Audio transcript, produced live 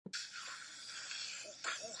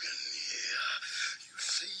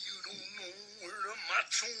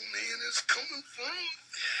Macho Man is coming from?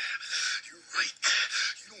 You're right.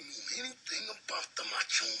 You don't know anything about the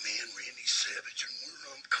Macho Man, Randy Savage, and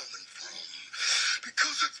where I'm coming from.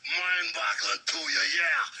 Because it's mind-boggling to you,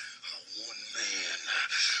 yeah. How one man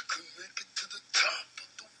could make it to the top of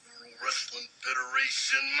the World Wrestling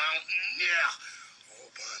Federation mountain, yeah.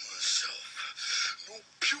 All by myself. No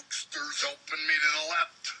pukesters helping me to the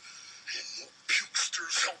left. And no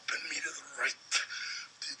pukesters helping me to the right.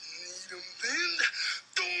 Didn't need them then,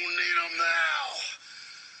 don't need them now.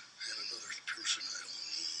 And another person I don't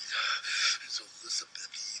need is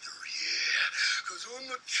Elizabeth either, yeah. Because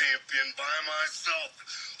I'm the champion by myself,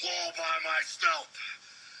 all by myself.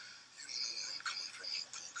 You don't know where I'm coming from,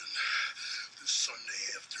 Hulk Hogan, this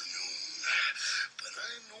Sunday afternoon. But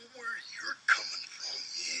I know where you're coming from,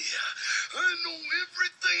 yeah. I know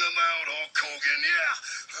everything about Hulk Hogan, yeah.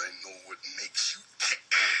 I know what makes you tick,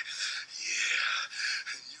 yeah.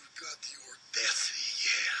 And you've got the audacity,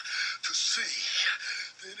 yeah, to say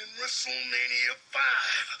that in WrestleMania 5,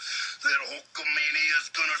 that Hulkamania is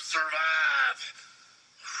gonna survive.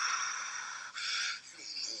 You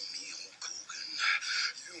don't know me, Hulk Hogan.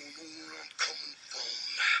 You don't know where I'm coming from.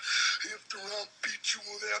 After I'll beat you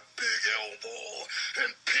with that big elbow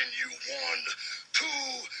and pin you 1, 2,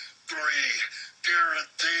 3,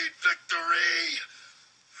 guaranteed victory.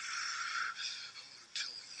 I'm gonna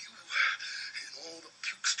tell you and all the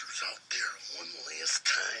pukesters out there one last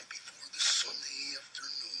time before this Sunday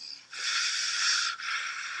afternoon.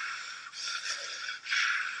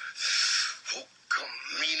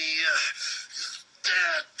 Hulkamania is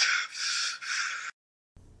dead.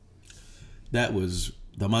 That was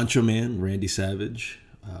the Macho Man, Randy Savage,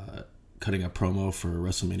 cutting a promo for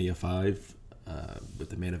WrestleMania 5 with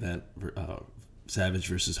the main event, Savage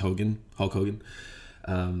versus Hulk Hogan.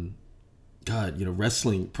 God,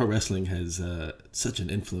 pro wrestling has such an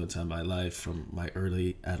influence on my life from my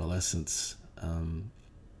early adolescence.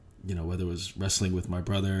 Whether it was wrestling with my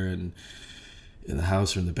brother and in the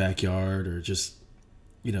house or in the backyard, or just,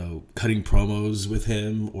 cutting promos with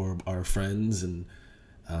him or our friends. And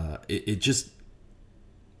I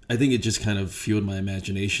think it just kind of fueled my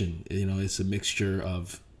imagination. It's a mixture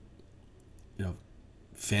of,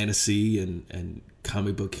 fantasy and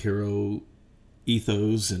comic book hero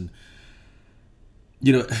ethos. And,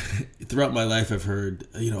 throughout my life I've heard,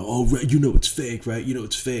 it's fake, right?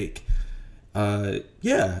 It's fake.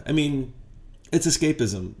 Yeah, I mean, it's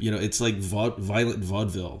escapism. It's like violent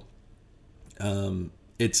vaudeville.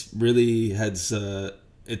 It's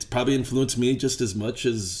probably influenced me just as much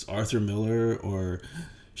as Arthur Miller or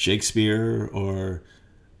Shakespeare or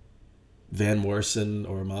Van Morrison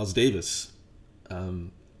or Miles Davis.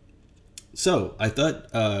 So I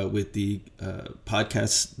thought with the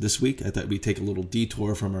podcast this week, I thought we'd take a little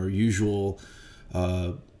detour from our usual,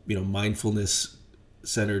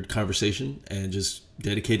 mindfulness-centered conversation and just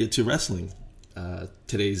dedicate it to wrestling.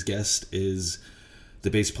 Today's guest is the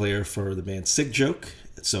bass player for the band Sick Joke.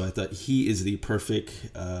 So I thought he is the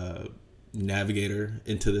perfect navigator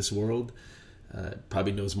into this world.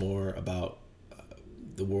 Probably knows more about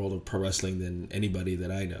the world of pro wrestling than anybody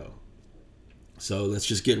that I know. So let's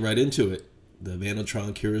just get right into it. The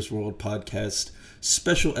Vandaltron Curious World podcast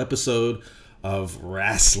special episode of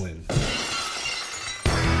wrestling.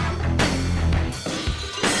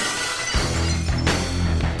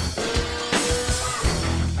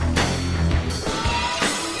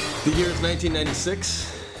 The year is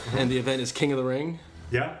 1996, and the event is King of the Ring.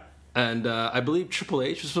 Yeah. And I believe Triple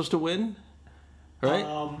H was supposed to win, right?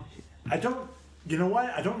 I don't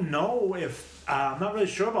know if... I'm not really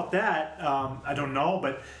sure about that. I don't know,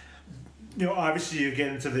 but, obviously you get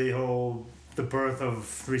into the birth of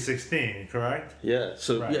 316, correct? Yeah,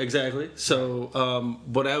 so, right. Yeah, exactly. So,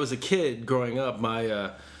 when I was a kid growing up,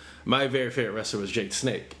 my very favorite wrestler was Jake the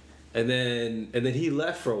Snake. And then he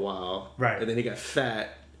left for a while. Right. And then he got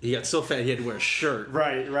fat. He got so fat he had to wear a shirt.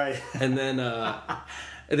 Right. And then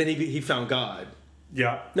he found God.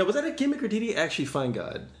 Yeah. Now, was that a gimmick or did he actually find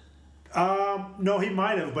God? No, he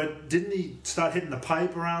might have, but didn't he start hitting the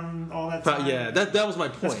pipe around all that time? Yeah, that was my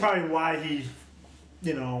point. That's probably why he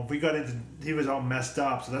was all messed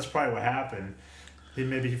up, so that's probably what happened.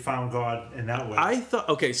 Maybe he found God in that way. I thought,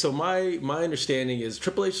 okay, so my understanding is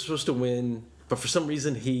Triple H was supposed to win, but for some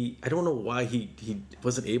reason I don't know why he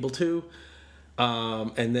wasn't able to.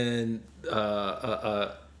 And then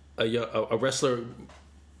a wrestler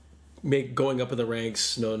going up in the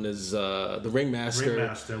ranks, known as the Ringmaster.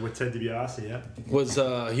 Ringmaster with Ted DiBiase, yeah.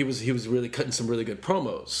 He was really cutting some really good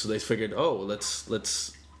promos. So they figured,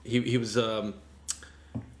 he was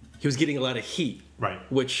he was getting a lot of heat, Right.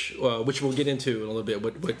 Which we'll get into in a little bit.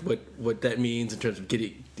 What that means in terms of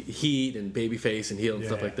getting heat and babyface and heel and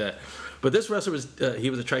stuff like that. But this wrestler was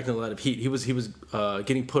he was attracting a lot of heat. He was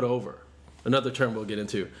getting put over. Another term we'll get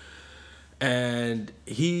into. And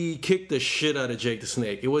he kicked the shit out of Jake the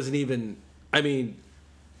Snake. It wasn't even. I mean,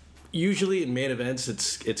 usually in main events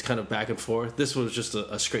it's kind of back and forth. This was just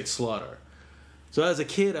a straight slaughter. So as a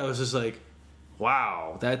kid, I was just like,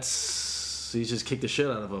 wow, he just kicked the shit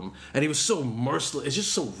out of him. And he was so merciless. It's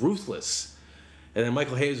just so ruthless. And then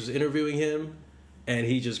Michael Hayes was interviewing him, and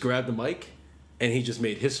he just grabbed the mic, and he just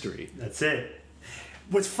made history. That's it.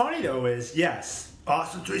 What's funny, though, is, yes,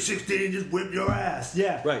 Austin 316 just whipped your ass.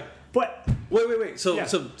 Yeah. Right. But... Wait. So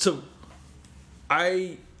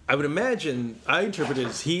I would imagine, I interpret it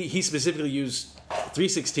as he specifically used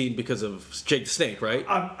 316 because of Jake the Snake, right?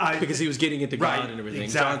 Because he was getting into God and everything.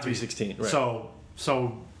 Exactly. John 316, right.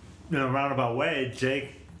 So in a roundabout way,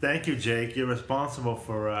 Jake, thank you, Jake. You're responsible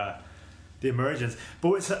for the emergence.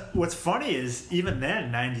 But what's funny is, even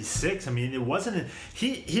then, 96, I mean, it wasn't...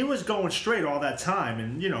 He was going straight all that time,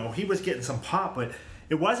 and, he was getting some pop, but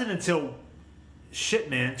it wasn't until,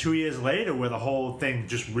 2 years later where the whole thing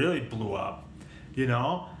just really blew up,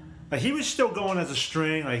 Like, he was still going as a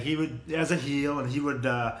string, like, he would, as a heel, and he would,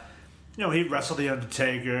 he'd wrestle The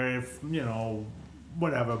Undertaker,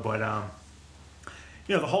 whatever, but,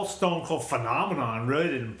 the whole Stone Cold phenomenon really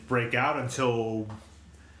didn't break out until,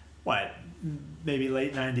 maybe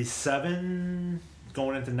late 97,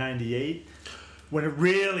 going into 98, when it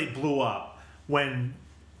really blew up, when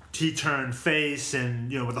he turned face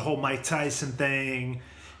and, with the whole Mike Tyson thing,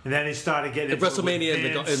 and then he started getting into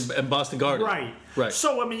WrestleMania and Boston Garden. Right.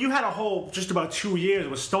 So, I mean, you had a whole, just about 2 years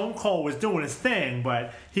where Stone Cold was doing his thing,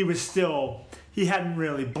 but he hadn't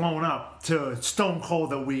really blown up to Stone Cold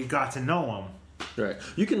that we got to know him. Right.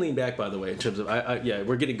 You can lean back, by the way, in terms of,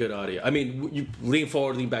 we're getting good audio. I mean, you lean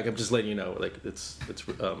forward, lean back. I'm just letting you know, like, it's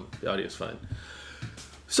the audio's fine.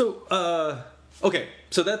 So, okay.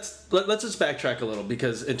 So let's just backtrack a little,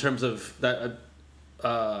 because in terms of that,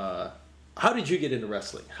 how did you get into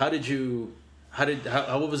wrestling? What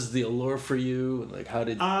was the allure for you? Like, how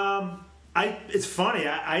did... It's funny.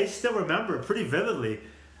 I still remember pretty vividly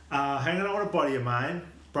hanging out with a buddy of mine,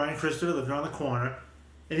 Brian Christopher, lived around the corner,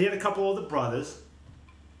 and he had a couple older brothers.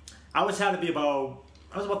 I was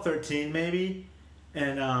about 13 maybe,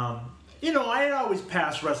 and I had always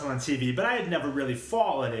passed wrestling on TV, but I had never really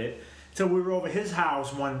followed it till we were over his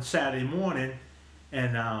house one Saturday morning,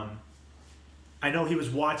 and I know he was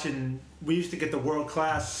watching. We used to get the World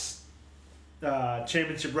Class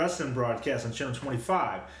Championship Wrestling broadcast on Channel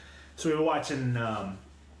 25, so we were watching.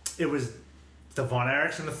 It was the Von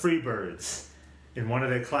Erichs and the Freebirds in one of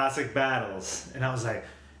their classic battles, and I was like,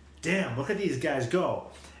 damn, look at these guys go.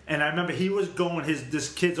 And I remember he was going,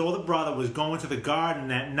 this kid's older brother was going to the Garden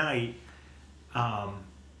that night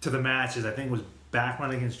to the matches. I think it was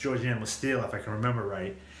Backlund against George Animal Steel, if I can remember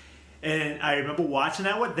right. And I remember watching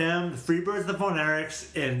that with them, the Freebirds, the Von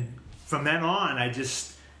Erichs, and from then on, I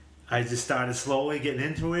just started slowly getting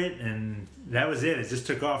into it, and that was it. It just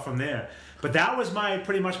took off from there. But that was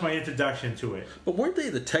pretty much my introduction to it. But weren't they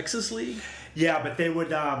the Texas League? Yeah, but they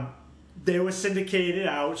were syndicated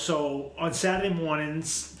out. So on Saturday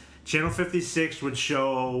mornings, Channel 56 would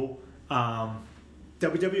show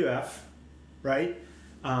WWF, right?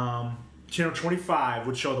 Channel 25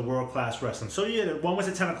 would show the World Class Wrestling. So yeah, one was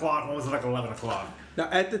at 10 o'clock, one was at like 11 o'clock. Now,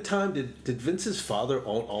 at the time, did Vince's father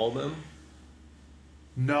own all of them?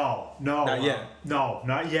 No. Not yet. No,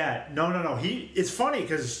 not yet. No. It's funny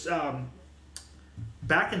because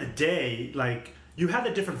back in the day, like, you had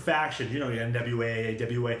the different factions, you had NWA,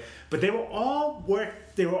 AWA, but they were all at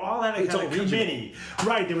a kind of committee.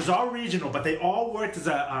 Right, it was all regional, but they all worked as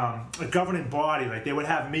a governing body. Like, they would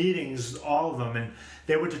have meetings, all of them, and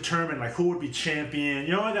they would determine, like, who would be champion.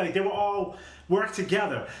 Like, they were all work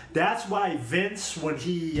together. That's why Vince, when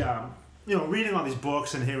he, reading all these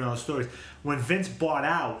books and hearing all the stories, when Vince bought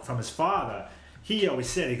out from his father, he always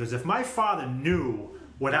said, he goes, if my father knew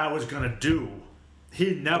what I was going to do,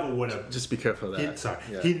 he never would have. Just be careful of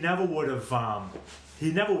that. He never would have.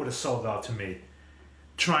 He never would have sold out to me,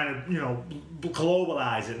 trying to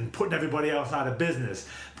globalize it and putting everybody else out of business.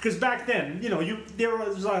 Because back then, they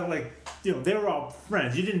were all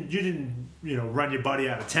friends. You didn't run your buddy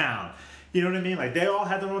out of town. You know what I mean? Like, they all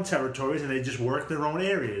had their own territories and they just worked their own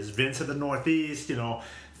areas. Vince had the Northeast.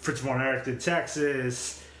 Fritz Von Erich did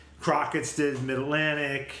Texas. Crockett's did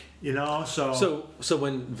Mid-Atlantic. So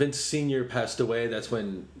when Vince Sr. passed away, that's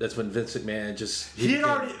when Vince McMahon just... He had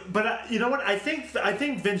already... But you know what? I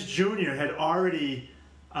think Vince Jr. had already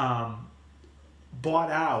bought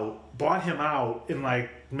him out in,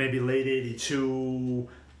 like, maybe late 82,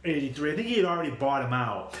 83. I think he had already bought him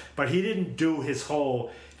out. But he didn't do his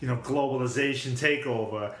whole, globalization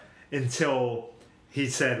takeover until he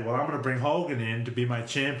said, well, I'm going to bring Hogan in to be my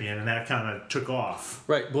champion, and that kind of took off.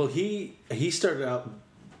 Right. Well, he started out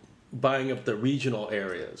buying up the regional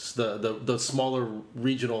areas, the smaller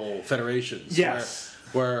regional federations. Yes.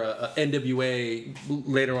 Where NWA,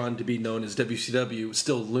 later on to be known as WCW,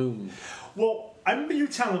 still loomed. Well, I remember you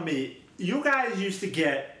telling me, you guys used to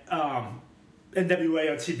get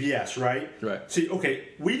NWA on TBS, right? Right. See, okay,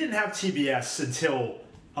 we didn't have TBS until,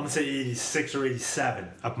 I'm going to say 86 or 87,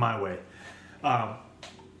 up my way.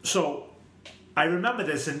 So I remember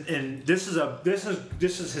this, and this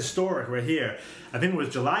is historic right here. I think it was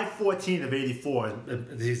July 14th of 84,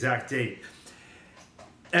 the exact date.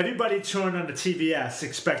 Everybody turned on the TBS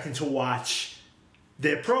expecting to watch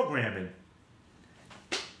their programming.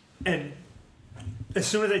 And as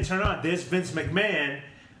soon as they turn on, there's Vince McMahon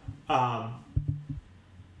at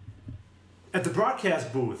the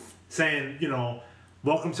broadcast booth saying,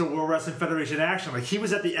 welcome to World Wrestling Federation Action. Like, he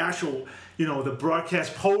was at the actual, the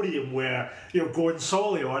broadcast podium where, Gordon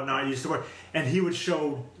Solie or whatnot used to work. And he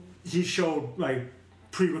showed like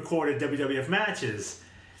pre-recorded WWF matches.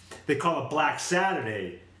 They call it Black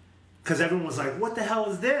Saturday because everyone was like, what the hell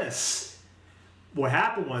is this? What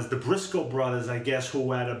happened was the Briscoe brothers, I guess,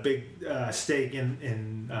 who had a big stake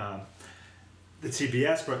in the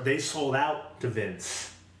TBS, but they sold out to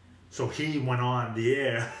Vince. So he went on the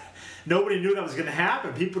air. Nobody knew that was going to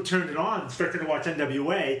happen. People turned it on, expecting to watch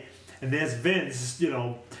NWA, and there's Vince,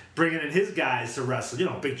 bringing in his guys to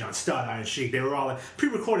wrestle. Big John Studd, Iron Sheik. They were all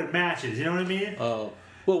pre-recorded matches. You know what I mean? Oh.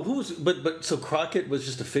 Well, so Crockett was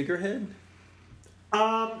just a figurehead?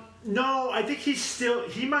 No, I think he still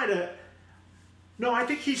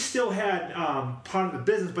had part of the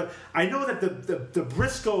business, but I know that the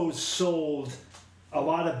Briscoes sold a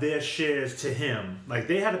lot of their shares to him. Like,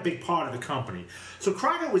 they had a big part of the company. So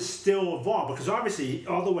Crockett was still involved because obviously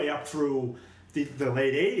all the way up through the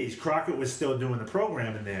late 80s, Crockett was still doing the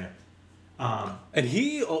programming there. And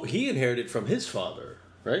he inherited from his father.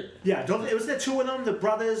 Right? Yeah, wasn't there two of them, the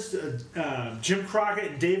brothers, Jim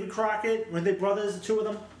Crockett and David Crockett? Weren't they brothers, the two of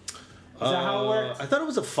them? Is that how it worked? I thought it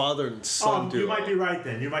was a father and son duo. You might be right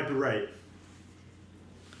then. You might be right.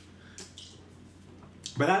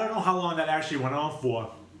 But I don't know how long that actually went on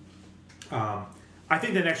for. I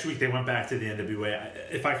think the next week they went back to the NWA,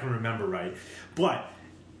 if I can remember right. But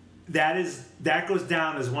that goes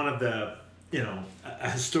down as one of the, a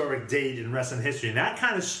historic date in wrestling history. And that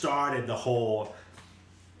kind of started the whole...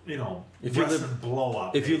 blow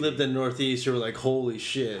up. If you lived in the Northeast, you were like, holy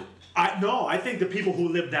shit. I think the people who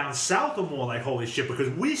live down south are more like, holy shit, because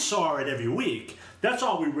we saw it every week. That's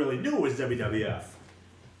all we really knew was WWF.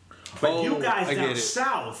 But you guys down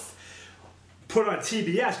south put on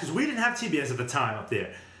TBS, because we didn't have TBS at the time up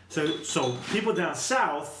there. So people down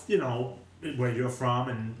south, where you're from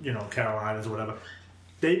and, Carolinas or whatever,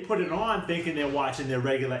 they put it on thinking they're watching their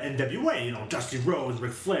regular NWA, Dusty Rhodes,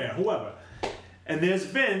 Ric Flair, whoever. And there's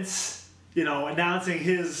Vince, announcing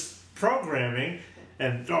his programming.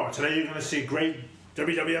 And, today you're going to see great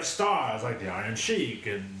WWF stars like the Iron Sheik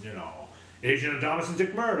and, Adrian Adonis and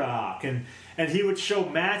Dick Murdoch. And he would show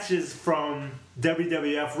matches from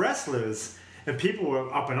WWF wrestlers. And people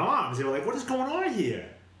were up in arms. They were like, what is going on here?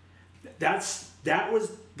 That was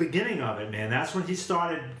the beginning of it, man. That's when he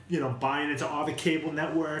started, buying into all the cable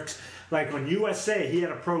networks. Like on USA, he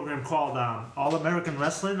had a program called All American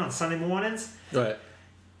Wrestling on Sunday mornings. Right.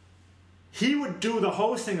 He would do the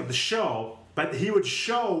hosting of the show, but he would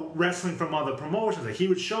show wrestling from other promotions. Like he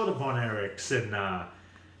would show the Von Erichs and,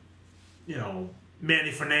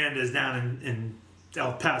 Manny Fernandez down in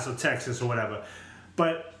El Paso, Texas or whatever.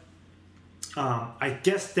 But I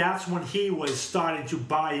guess that's when he was starting to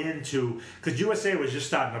buy into, because USA was just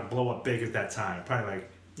starting to blow up big at that time. Probably like,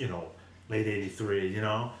 late 83,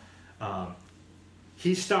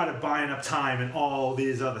 he started buying up time in all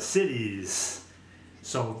these other cities.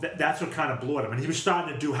 So that's what kind of blew at him. And he was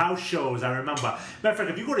starting to do house shows, I remember. Matter of fact,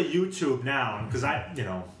 if you go to YouTube now, because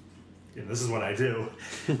this is what I do.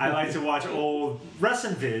 I like to watch old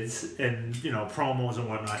wrestling vids and, promos and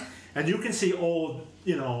whatnot. And you can see old,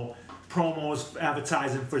 promos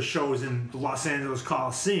advertising for shows in the Los Angeles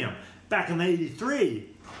Coliseum back in '83.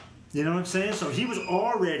 You know what I'm saying? So he was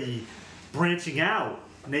already branching out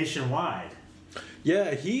nationwide.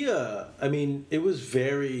 Yeah, it was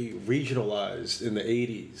very regionalized in the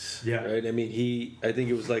 80s. Yeah. Right? I think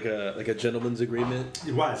it was like a gentleman's agreement.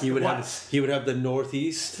 It was. He would have the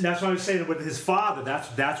Northeast. That's what I was saying with his father.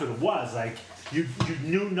 That's what it was. Like you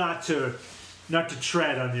knew not to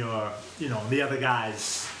tread on your, the other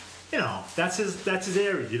guy's you know, that's his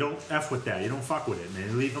area. You don't F with that. You don't fuck with it,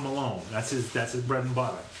 man. Leave him alone. That's his bread and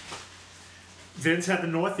butter. Vince had the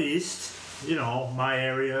Northeast, you know, my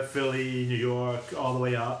area, Philly, New York, all the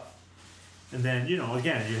way up. And then, you know,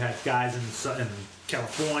 again, you had guys in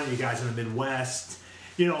California, guys in the Midwest.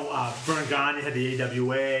 You know, Vern Gagne had the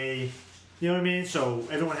AWA. You know what I mean? So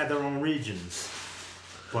everyone had their own regions.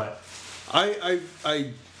 But I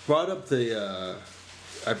brought up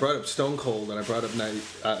I brought up Stone Cold, and I brought up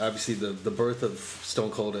obviously the birth of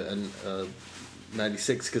Stone Cold in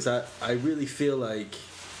 '96, because I really feel like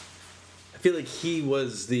he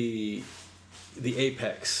was the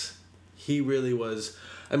apex. He really was.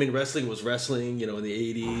 I mean, wrestling was wrestling, you know, in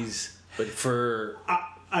the '80s, but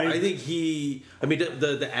I think the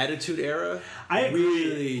Attitude Era. I agree.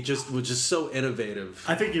 Really was just so innovative.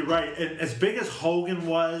 I think you're right. And as big as Hogan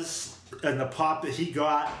was, and the pop that he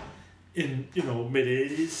got in, you know, mid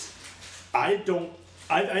 '80s, I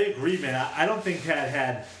agree, man. I don't think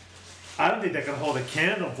that can hold a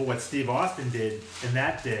candle for what Steve Austin did in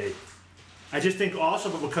that day. I just think also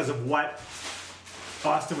because of what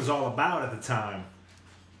Austin was all about at the time.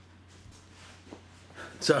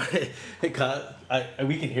 Sorry, hey, Kyle, I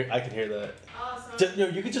can hear that.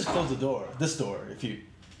 Awesome. You could just close the door. This door, if you.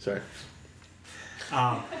 Sorry.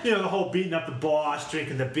 You know, the whole beating up the boss,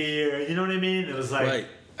 drinking the beer. You know what I mean? It was like. Right.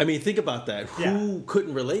 I mean, think about that. Yeah. Who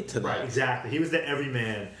couldn't relate to that? Right. Exactly. He was the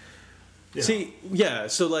everyman. See, yeah.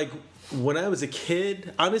 So like, when I was a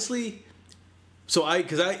kid, honestly, I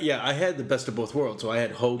had the best of both worlds. So I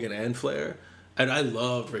had Hogan and Flair, and I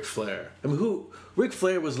loved Ric Flair. I mean, Ric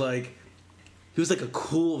Flair was like. He was like a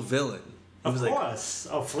cool villain. Of course.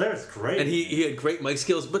 Flair's great. And he had great mic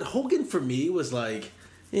skills. But Hogan, for me, was like,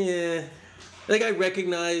 yeah. Like, I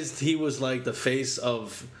recognized he was like the face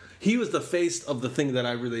of... He was the face of the thing that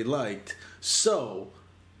I really liked. So,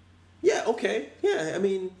 yeah, okay. Yeah, I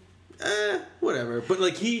mean, whatever. But,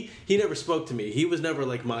 like, he never spoke to me. He was never,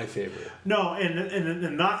 like, my favorite. No, and the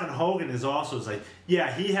knock on Hogan is also like,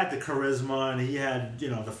 yeah, he had the charisma and he had, you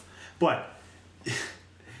know, but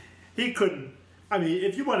he couldn't... I mean,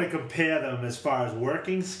 if you want to compare them as far as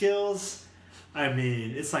working skills, I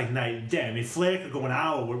mean, it's like night and day. I mean, Flair could go an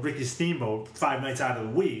hour with Ricky Steamboat 5 nights out of the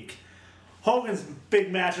week. Hogan's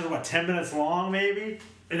big matches were, 10 minutes long, maybe?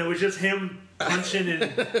 And it was just him punching and...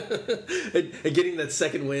 and getting that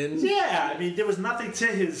second win? Yeah, I mean, there was nothing to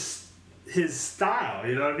his style,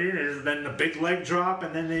 you know what I mean? And then the big leg drop,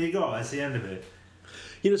 and then there you go. That's the end of it.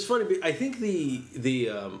 You know, it's funny. I think the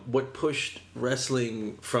what pushed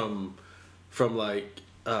wrestling from like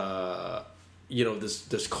you know,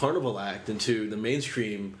 this carnival act into the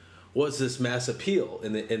mainstream was this mass appeal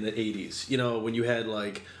in the 80s. You know, when you had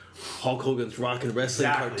like Hulk Hogan's Rock and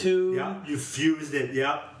Wrestling cartoon. Yeah, you fused it.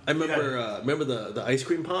 Yeah. I remember remember the ice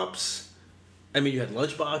cream pops. I mean, you had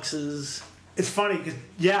lunchboxes. It's funny because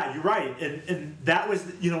you're right, and that was,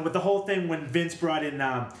 you know, with the whole thing when Vince brought in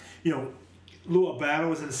you know, Lou Albano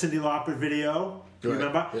was in the Cyndi Lauper video. You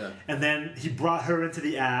remember? Yeah. And then he brought her into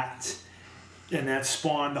the act. And that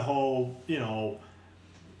spawned the whole, you know,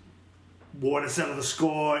 war to settle the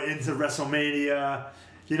score into WrestleMania.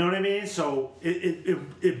 You know what I mean? So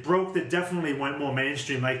it broke. It definitely went more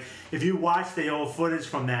mainstream. Like, if you watch the old footage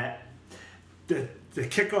from that, the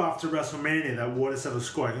kickoff to WrestleMania, that war to settle the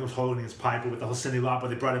score, I think it was Hogan against Piper with the whole Cyndi Lauper.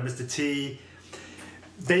 They brought in Mr. T.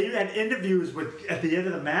 They had interviews with, at the end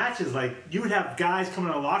of the matches, like, you would have guys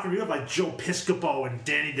coming in the locker room. You would have like Joe Piscopo and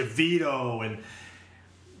Danny DeVito and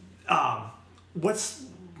what's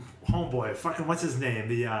his name?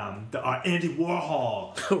 The Andy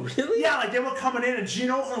Warhol. Oh, really? Yeah, like they were coming in and Gene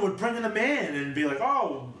Okerlund would bring them in and be like,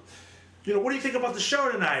 oh, you know, what do you think about the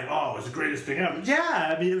show tonight? Oh, it was the greatest thing ever.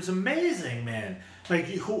 Yeah, I mean, it was amazing, man. Like,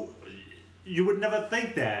 you would never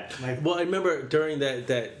think that. Like, well, I remember during that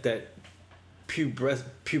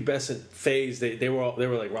pubescent phase, they were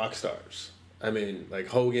like rock stars. I mean, like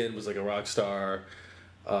Hogan was like a rock star.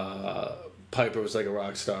 Piper was like a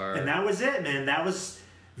rock star. And that was it, man. That was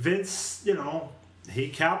Vince, you know, he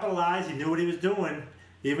capitalized. He knew what he was doing.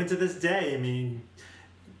 Even to this day, I mean,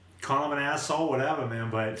 call him an asshole, whatever,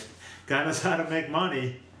 man, but guy knows how to make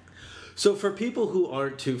money. So for people who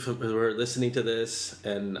aren't too familiar listening to this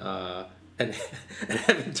and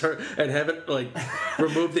haven't like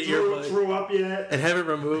removed the earbuds, threw up yet, and haven't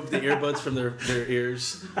removed the earbuds from their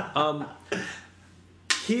ears,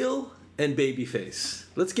 heel and babyface.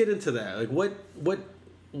 Let's get into that. Like,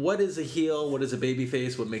 what is a heel? What is a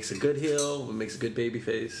babyface? What makes a good heel? What makes a good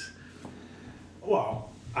babyface?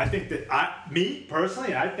 Well, I think that me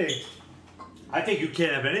personally, I think you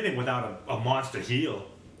can't have anything without a monster heel.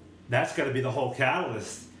 That's got to be the whole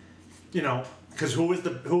catalyst, you know. Because who is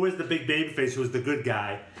the big babyface? Who is the good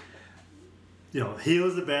guy? heel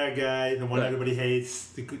is the bad guy, the one Right. everybody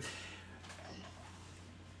hates.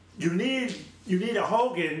 You need a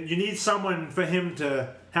Hogan. You need someone for him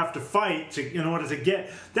to have to fight in order to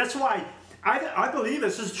get. That's why I believe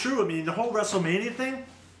this is true. I mean, the whole WrestleMania thing.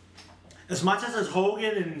 As much as it's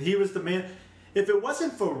Hogan and he was the man, if it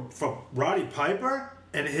wasn't for Roddy Piper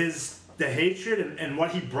and the hatred and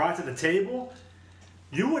what he brought to the table,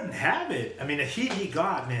 you wouldn't have it. I mean, the heat he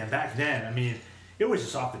got, man, back then. I mean, it was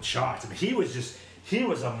just off the charts. I mean, he was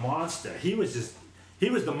a monster. He was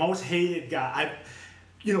the most hated guy.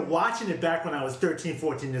 Watching it back when I was 13,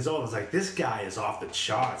 14 years old, I was like, this guy is off the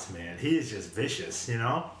charts, man. He is just vicious,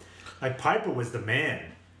 Like, Piper was the man.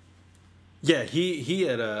 Yeah, he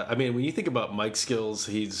had a. I mean, when you think about Mike skills,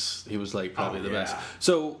 he was like probably the best.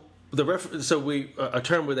 So a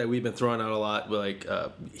term that we've been throwing out a lot, like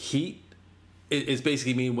heat, is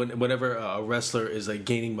basically mean whenever a wrestler is like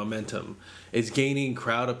gaining momentum, it's gaining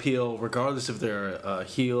crowd appeal, regardless if they're a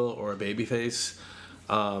heel or a babyface.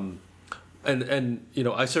 And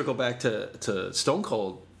I circle back to Stone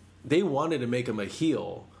Cold. They wanted to make him a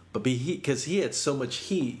heel, but because he had so much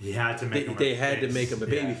heat, He had to make him they had to make him a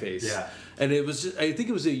babyface. Yeah. And it was I think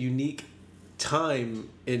it was a unique time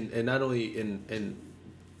in not only in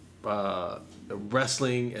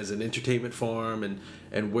wrestling as an entertainment form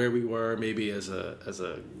and where we were maybe as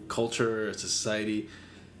a culture, as a society,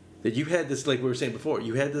 that you had this, like we were saying before,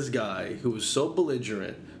 you had this guy who was so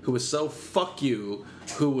belligerent, who was so fuck you,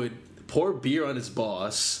 who would pour beer on his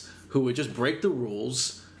boss, who would just break the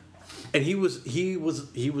rules, and he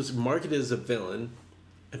was marketed as a villain,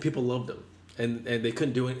 and people loved him, and they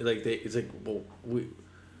couldn't do it. Like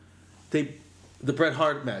the Bret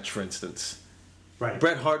Hart match, for instance. Right.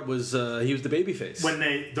 Bret Hart was he was the babyface. When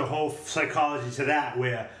the whole psychology to that,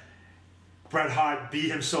 where Bret Hart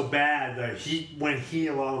beat him so bad that he went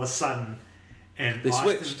heel all of a sudden, and They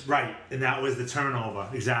Austin, switched. right, and that was the turnover.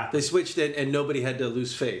 Exactly. They switched it, and nobody had to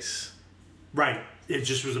lose face. Right. It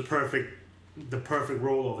just was the perfect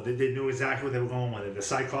rollover. They knew exactly what they were going with it. The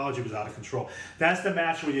psychology was out of control. That's the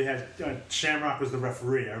match where you had Shamrock was the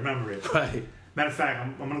referee. I remember it. Right. Matter of fact,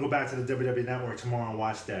 I'm going to go back to the WWE Network tomorrow and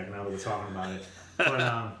watch that. Now that we're talking about it,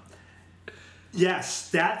 but yes,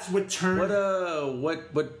 that's what turned. What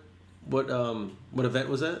event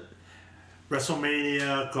was that?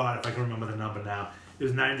 WrestleMania. God, if I can remember the number now, it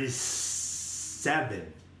was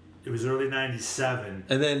 97. It was early 97.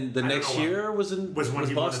 And then the next year was when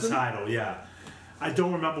he won Boston? the title. Yeah, I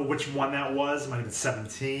don't remember which one that was. It might have been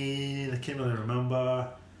 17. I can't really remember.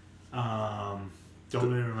 Don't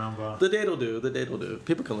really remember. The date will do.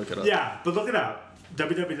 People can look it up. Yeah, but look it up.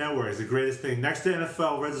 WWE Network is the greatest thing. Next to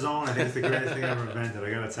NFL Red Zone, I think it's the greatest thing ever invented.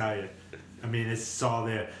 I gotta tell you. I mean, it's all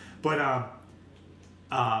there. But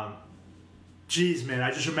geez, man,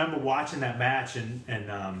 I just remember watching that match and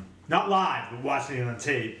not live, but watching it on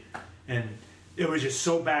tape, and it was just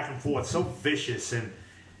so back and forth, so vicious, and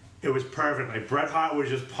it was perfect. Like Bret Hart was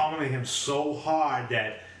just pummeling him so hard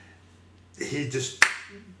that he just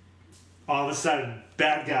all of a sudden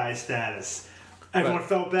bad guy status. Everyone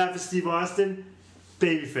felt bad for Steve Austin,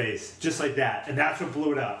 babyface, just like that, and that's what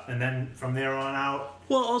blew it up. And then from there on out.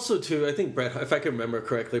 Well, also too, I think Bret, if I can remember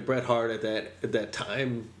correctly, Bret Hart at that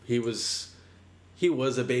time he was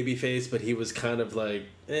a babyface, but he was kind of like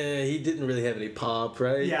he didn't really have any pop,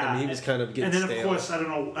 right? Yeah, I mean, he was kind of getting and then stale. of course I don't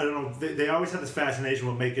know. They always had this fascination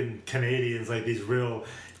with making Canadians like these real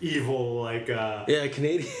evil, like yeah,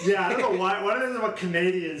 Canadian. Yeah, I don't know why. What is it about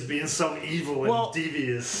Canadians being so evil and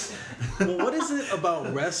devious? Well, what is it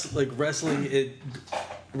about wrestling?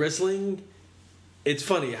 Wrestling. It's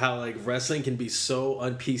funny how like wrestling can be so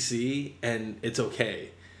un-PC and it's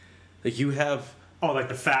okay. Like you have. Oh, like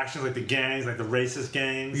the factions, like the gangs, like the racist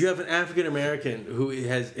gangs. You have an African American who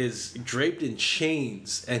is draped in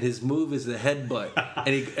chains, and his move is the headbutt,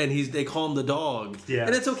 and they call him the dog. Yeah,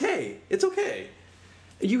 and it's okay. It's okay.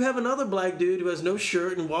 You have another black dude who has no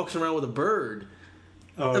shirt and walks around with a bird.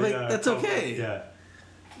 Oh, yeah. That's okay. Yeah.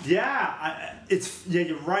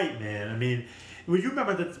 You're right, man. I mean, when you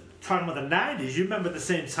remember talking about the '90s, you remember the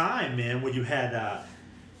same time, man, when you had.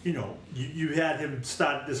 You had him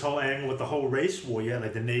start this whole angle with the whole race war. You had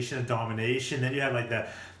like the Nation of Domination. Then you had like the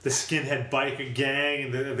skinhead biker gang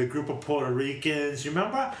and the group of Puerto Ricans. You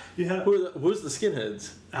remember? You had who's the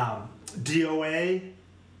skinheads? DOA.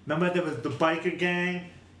 Remember there was the biker gang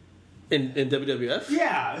in WWF.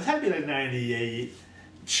 Yeah, it had to be like '98.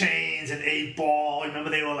 Chains and 8-Ball. Remember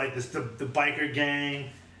they were like the biker gang.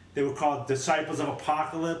 They were called Disciples of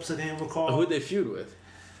Apocalypse. I think they were called. Who'd they feud with?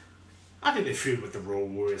 I think they feuded with the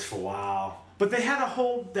Road Warriors for a while. But they had the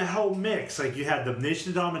whole mix. Like, you had the Nation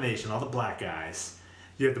of Domination, all the black guys.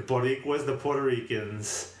 You had the Boricuas, the Puerto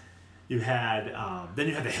Ricans. You had then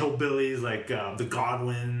you had the hillbillies like the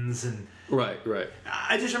Godwins and. Right.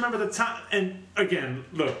 I just remember the time, and again,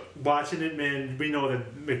 look, watching it, man. We know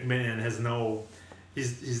that McMahon has no.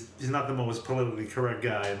 He's not the most politically correct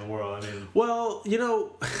guy in the world. I mean, well,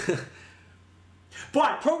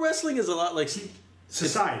 but pro wrestling is a lot like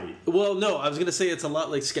society. Well, no, I was gonna say it's a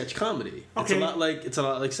lot like sketch comedy. Okay. It's a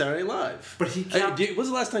lot like Saturday Night Live. But he. When was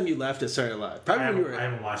the last time you laughed at Saturday Night Live? Probably when you were. I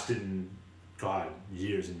haven't watched it in God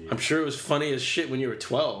years and years. I'm sure it was funny as shit when you were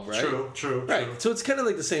 12, right? True. Right. So it's kind of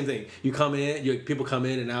like the same thing. You come in, people come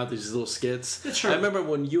in and out. There's these little skits. It's true. I remember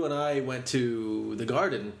when you and I went to the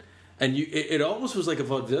Garden, and it almost was like a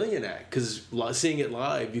vaudevillian act because seeing it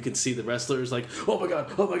live, you can see the wrestlers like, oh my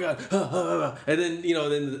god, and then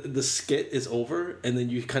then the skit is over, and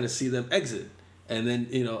then you kind of see them exit. And then,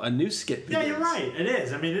 a new skit begins. Yeah, you're right. It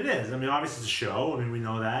is. I mean, it is. I mean, obviously it's a show. I mean, we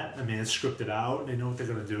know that. I mean, it's scripted out. They know what they're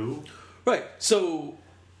going to do. Right. So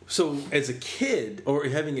as a kid, or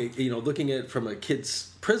having looking at it from a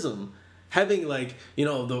kid's prism, having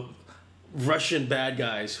the Russian bad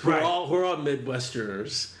guys who are all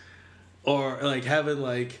Midwesterners, or like having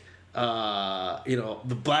the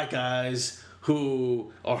black guys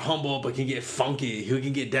who are humble but can get funky, who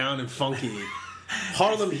can get down and funky.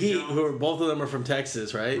 Harlem Heat, both of them are from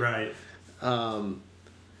Texas, right? Right.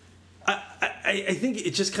 I think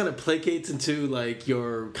it just kind of placates into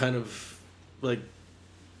your kind of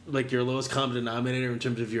like your lowest common denominator in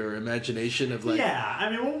terms of your imagination of Yeah, I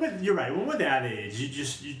mean, you're right. When we're that age, you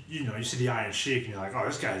just you see the Iron Sheik and you're like, oh,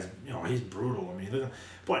 this guy's he's brutal. I mean,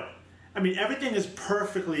 but I mean everything is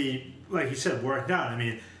perfectly, like you said, worked out. I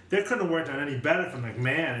mean, they couldn't have worked out any better from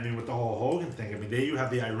McMahon. I mean, with the whole Hogan thing. I mean, you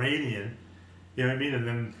have the Iranian, you know what I mean, and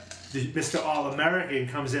then Mr. All American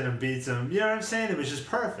comes in and beats him. You know what I'm saying? It was just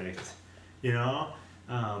perfect.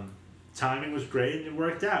 Timing was great and it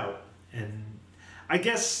worked out. And I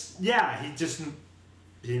guess, yeah,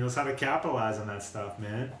 he knows how to capitalize on that stuff,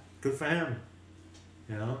 man. Good for him.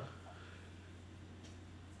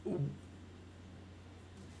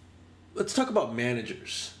 Let's talk about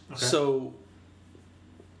managers. Okay. So,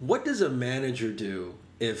 what does a manager do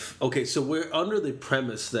so we're under the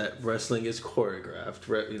premise that wrestling is choreographed,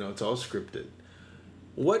 right? It's all scripted.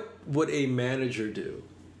 What would a manager do?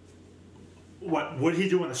 What would he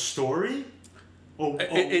do in a story? Or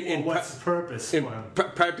what's the purpose? In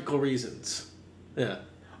practical reasons. Yeah.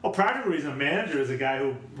 Well, practical reason, a manager is a guy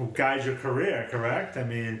who guides your career, correct? I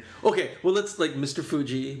mean... Okay, well, let's Mr.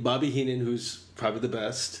 Fuji, Bobby Heenan, who's probably the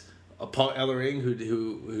best, Paul Ellering,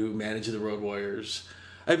 who managed the Road Warriors.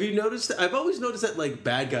 Have you noticed... I've always noticed that,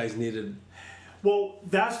 bad guys needed... Well,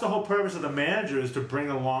 that's the whole purpose of the manager, is to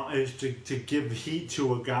give heat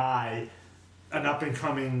to a guy, an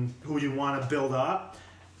up-and-coming who you want to build up.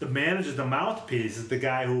 The manager's the mouthpiece, is the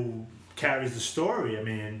guy who carries the story. I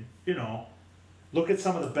mean, look at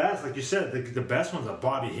some of the best. Like you said, the best ones are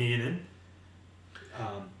Bobby Heenan.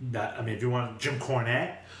 If you want Jim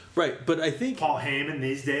Cornette. Right, but I think... Paul Heyman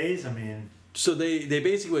these days, I mean... So they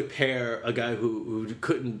basically would pair a guy who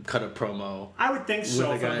couldn't cut a promo. I would think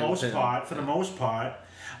so, for the most part.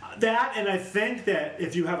 That, and I think that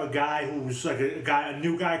if you have a guy who's like a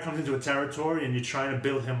new guy comes into a territory and you're trying to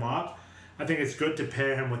build him up, I think it's good to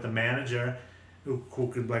pair him with a manager who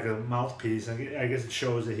could, like a mouthpiece. I guess it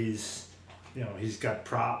shows that he's got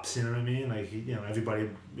props, you know what I mean? Like, everybody,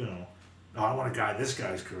 I want to guide this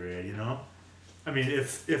guy's career, I mean,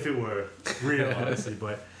 if it were real, honestly,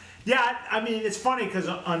 but... Yeah, I mean, it's funny because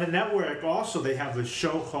on the network also they have a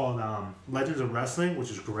show called Legends of Wrestling,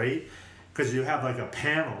 which is great because you have a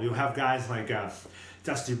panel. You have guys like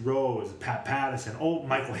Dusty Rhodes, Pat Patterson,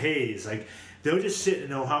 Michael Hayes. They'll just sit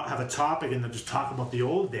and they'll have a topic and they'll just talk about the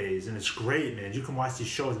old days, and it's great, man. You can watch these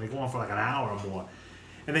shows and they go on for an hour or more,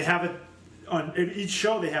 and they have it on each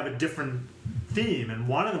show. They have a different theme, and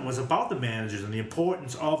one of them was about the managers and the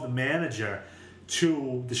importance of the manager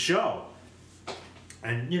to the show.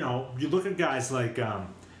 And, you look at guys like,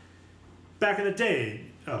 back in the day,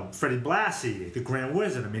 Freddie Blassie, the Grand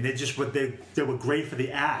Wizard. I mean, they were great for the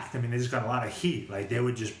act. I mean, they just got a lot of heat. They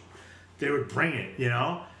would bring it,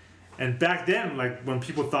 And back then, when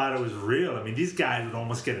people thought it was real, I mean, these guys would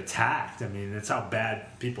almost get attacked. I mean, that's how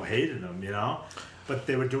bad people hated them, But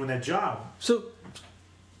they were doing their job. So,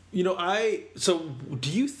 do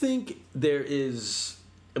you think there is...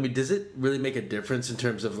 I mean, does it really make a difference in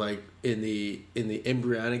terms of in the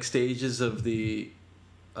embryonic stages of the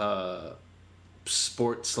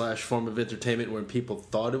sport / form of entertainment when people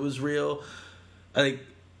thought it was real? I think,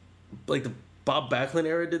 the Bob Backlund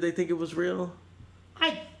era, did they think it was real?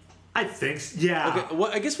 I think so, yeah. Okay, well,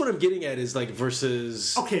 I guess what I'm getting at is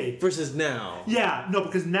versus now. Yeah, no,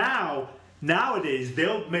 because now Nowadays,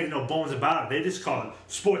 they'll make no bones about it. They just call it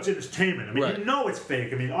sports entertainment. I mean, Right. you know it's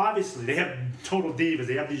fake. I mean, obviously, they have Total Divas.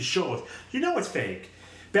 They have these shows. You know it's fake.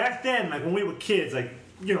 Back then, like, when we were kids, like,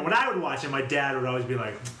 you know, when I would watch it, my dad would always be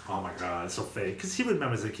like, oh, my God, it's so fake. Because he would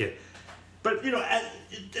remember as a kid. But, you know, at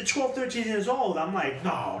 12, 13 years old, I'm like,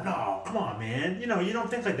 no, come on, man. You know, you don't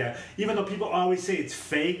think like that. Even though people always say it's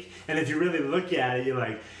fake, and if you really look at it, you're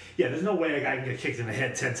like, yeah, there's no way a guy can get kicked in the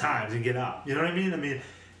head 10 times and get up. You know what I mean? I mean,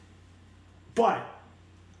 but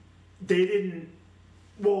they didn't.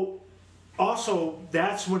 Well, also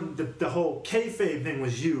that's when the whole kayfabe thing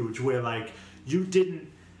was huge, where like you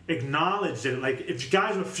didn't acknowledge it. Like if you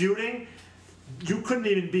guys were feuding, you couldn't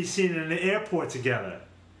even be seen in an airport together,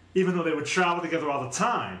 even though they would travel together all the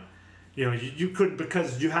time. You know, you couldn't,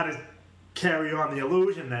 because you had to carry on the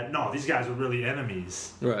illusion that no, these guys were really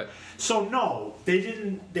enemies. Right. So no, they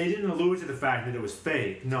didn't allude to the fact that it was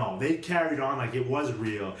fake. No, they carried on like it was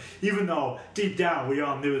real, even though deep down we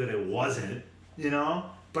all knew that it wasn't, you know?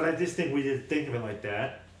 But I just think we didn't think of it like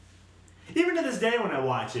that. Even to this day when I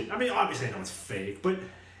watch it, I mean, obviously I know it's fake, but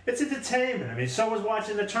it's entertainment. I mean, so was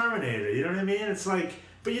watching The Terminator, you know what I mean? It's like,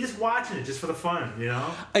 but you're just watching it just for the fun, you know?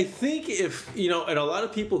 I think if, you know, and a lot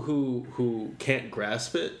of people who can't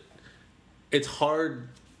grasp it, it's hard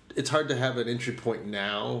to have an entry point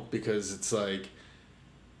now, because it's like,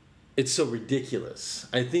 it's so ridiculous.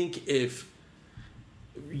 I think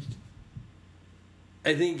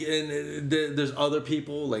there's other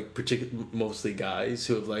people, like mostly guys,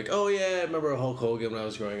 who have like, oh yeah, I remember Hulk Hogan when I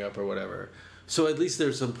was growing up or whatever. So at least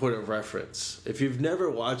there's some point of reference. If you've never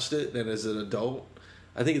watched it, then as an adult,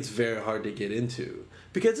 I think it's very hard to get into,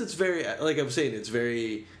 because it's very, like I'm saying, it's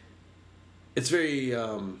very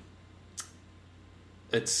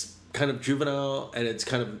it's kind of juvenile, and it's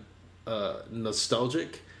kind of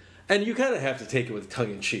nostalgic, and you kind of have to take it with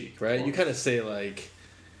tongue in cheek, right? You kind of say like,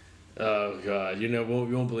 "Oh God, you know,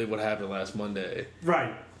 you won't believe what happened last Monday."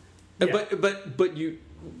 Right. Yeah. But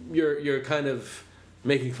you're kind of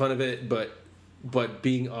making fun of it, but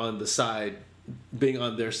being on their side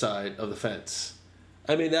of the fence.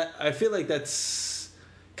 I mean, that I feel like that's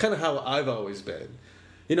kind of how I've always been.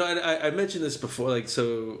 You know, and I mentioned this before, like,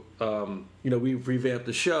 so, you know, we've revamped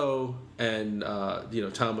the show, and, you know,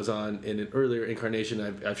 Tom was on in an earlier incarnation.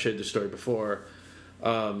 I've shared the story before.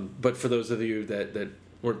 But for those of you that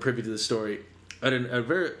weren't privy to the story, when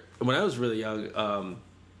I was really young,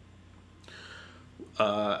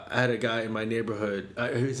 I had a guy in my neighborhood.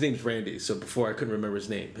 His name's Randy. So before I couldn't remember his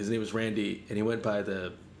name. His name was Randy, and he went by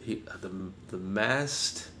the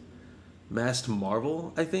Masked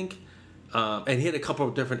Marvel, I think. And he had a couple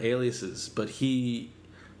of different aliases, but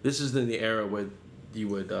this is in the era where you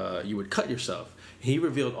would cut yourself. He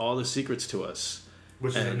revealed all the secrets to us,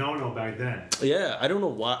 which was a no-no back then. Yeah, I don't know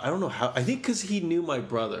why. I don't know how. I think because he knew my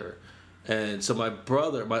brother, and so my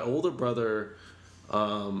older brother,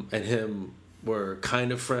 and him were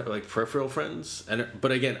kind of like peripheral friends.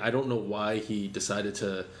 But again, I don't know why he decided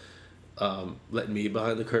to let me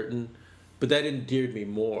behind the curtain, but that endeared me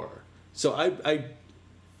more. So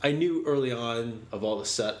I knew early on of all the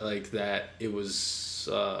set, like, that it was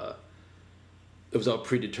all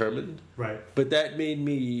predetermined. Right. But that made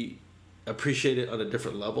me appreciate it on a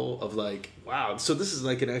different level of like, wow, so this is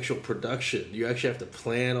like an actual production. You actually have to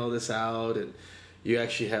plan all this out, and you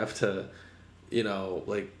actually have to, you know,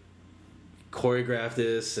 like, choreograph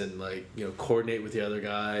this and, like, you know, coordinate with the other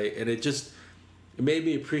guy. And it made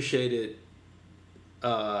me appreciate it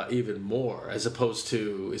even more, as opposed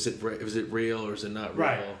to is it real or is it not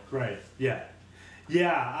real? Right. Yeah.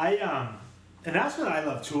 And that's what I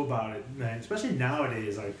love too about it, man. Especially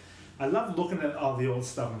nowadays, like, I love looking at all the old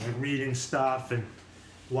stuff and, like, reading stuff and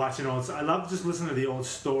watching old. I love just listening to the old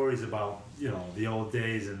stories about, you know, the old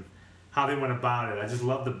days and how they went about it. I just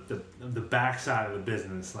love the backside of the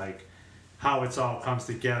business, like how it's all comes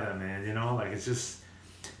together, man. You know, like,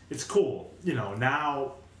 it's cool. You know,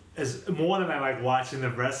 now, as more than I like watching the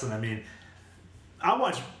wrestling, I mean, I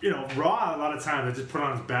watch, you know, Raw a lot of times. I just put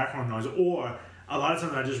on as background noise, or a lot of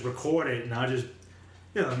times I just record it and I'll just,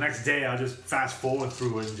 you know, the next day I'll just fast forward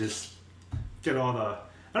through it and just get all the. I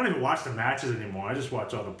don't even watch the matches anymore. I just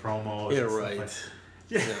watch all the promos. Yeah, and right. Stuff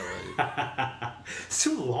like, Yeah, right. It's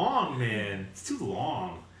too long, man. It's too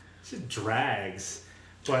long. It just drags.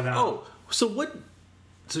 But so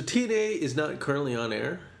TNA is not currently on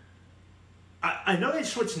air? I know they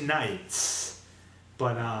switched nights,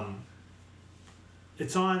 but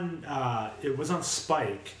it's on. It was on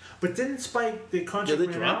Spike, but didn't Spike the contract they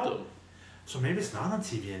ran dropped out? them. So maybe it's not on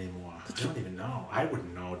TV anymore. I don't even know. I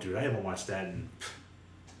wouldn't know, dude. I haven't watched that in.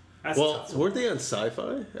 Well, weren't they on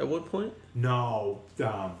Sci-Fi at one point? No,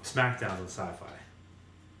 SmackDown's on Sci-Fi.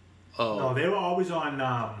 Oh, No, they were always on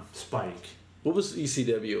Spike. what was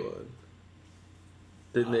ECW on?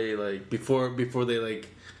 Didn't they like before they like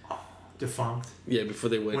Defunct. before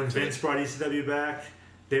they went When to Vince brought ECW back,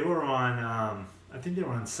 they were on. I think they were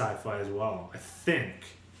on Sci-Fi as well. I think.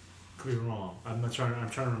 Could be wrong. I'm trying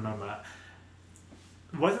to remember.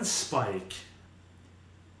 It wasn't Spike.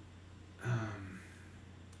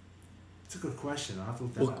 It's a good question. I'll have to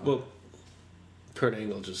look that up. well, Kurt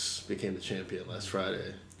Angle just became the champion last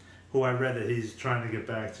Friday. Who I read that he's trying to get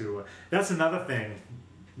back to. That's another thing.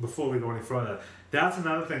 Before we go any further, that's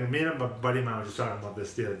another thing. Me and my buddy of mine were just talking about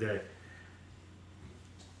this the other day.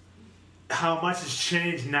 How much has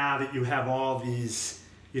changed now that you have all these,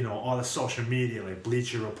 all the social media like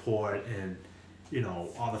Bleacher Report and,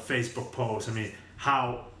 all the Facebook posts. I mean,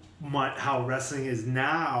 how wrestling is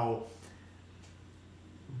now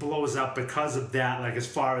blows up because of that, like as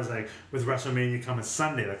far as like with WrestleMania coming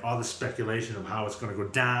Sunday, like all the speculation of how it's going to go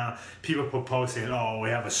down, people proposing, we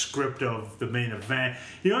have a script of the main event,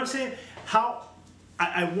 you know what I'm saying?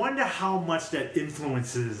 I wonder how much that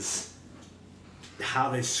influences how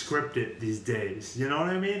they script it these days, you know what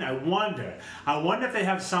I mean? I wonder if they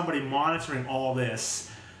have somebody monitoring all this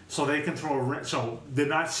so they can so they're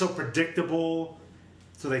not so predictable,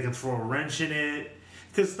 so they can throw a wrench in it,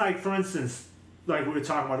 because like for instance, like we were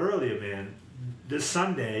talking about earlier, man, this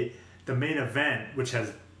Sunday, the main event, which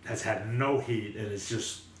has had no heat and it's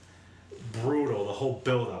just brutal, the whole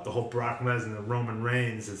build-up, the whole Brock Lesnar and Roman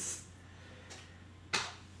Reigns,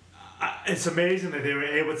 it's amazing that they were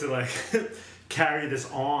able to like carry this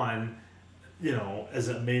on, as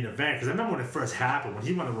a main event. Because I remember when it first happened, when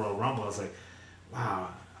he won the Royal Rumble, I was like, wow,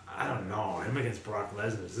 I don't know, him against Brock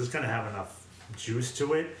Lesnar, is this going to have enough juice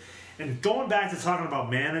to it? And going back to talking about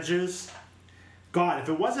managers, God, if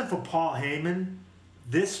it wasn't for Paul Heyman,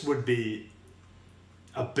 this would be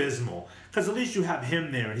abysmal. Because at least you have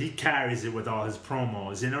him there, and he carries it with all his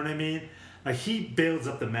promos, you know what I mean? Like, he builds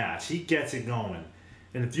up the match. He gets it going.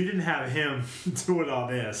 And if you didn't have him doing all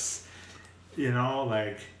this,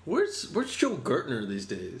 like... Where's Joe Gertner these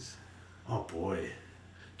days? Oh, boy.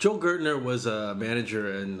 Joe Gertner was a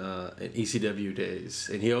manager in ECW days,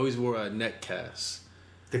 and he always wore a neck cast.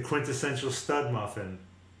 The quintessential stud muffin.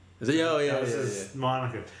 Is it? Oh, yeah, that was his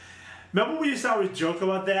moniker. Remember we used to always joke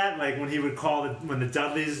about that? Like when he would call when the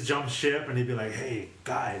Dudleys jumped ship, and he'd be like, hey,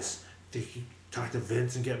 guys, think you talk to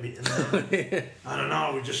Vince and get me in there? I don't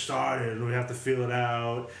know, we just started, we have to feel it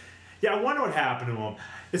out. Yeah, I wonder what happened to him.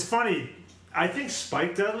 It's funny, I think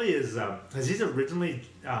Spike Dudley is, because he's originally...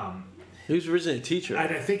 he was originally a teacher.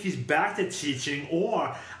 And I think he's back to teaching,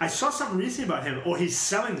 or I saw something recently about him, or he's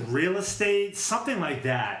selling real estate, something like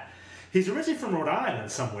that. He's originally from Rhode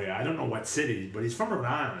Island somewhere. I don't know what city, but he's from Rhode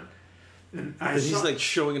Island. And he's like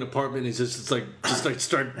showing an apartment. He's just like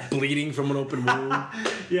start bleeding from an open wound.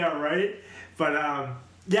 Yeah, right. But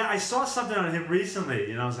I saw something on him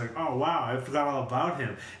recently, and I was like, oh wow, I forgot all about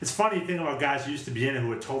him. It's funny thinking about guys who used to be in it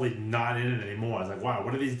who are totally not in it anymore. I was like, wow,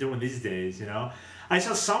 what are these doing these days? I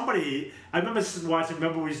saw somebody, I remember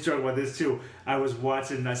we used to talk about this too. I was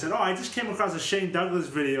watching and I said, I just came across a Shane Douglas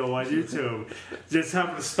video on YouTube. Just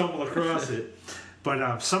happened to stumble across it.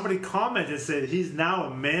 But somebody commented and said he's now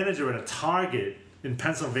a manager at a Target in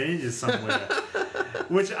Pennsylvania somewhere.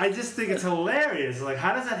 Which I just think it's hilarious. Like,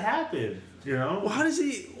 how does that happen? Well,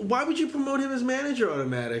 why would you promote him as manager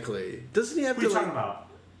automatically? Doesn't he have to... What are you talking about?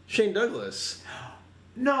 Shane Douglas.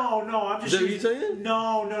 No, I'm just... Is that what you're saying?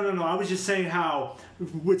 No. I was just saying how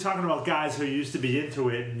we're talking about guys who used to be into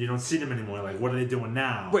it and you don't see them anymore. Like, what are they doing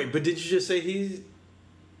now? Wait, but did you just say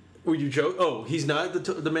were you joking? Oh, he's not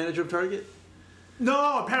the manager of Target?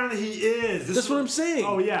 No, apparently he is. That's what I'm saying.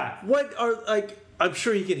 Oh, yeah. What are, I'm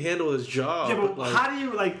sure he can handle his job. Yeah, but how do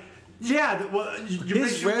you, yeah, well...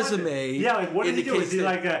 his resume... Yeah, what did he do? Is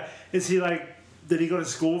he did he go to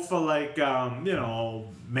school for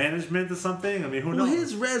management or something? I mean, who knows? Well,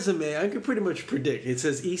 his resume, I could pretty much predict. It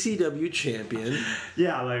says ECW champion.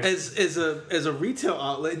 Yeah, as a retail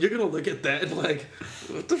outlet, you're gonna look at that and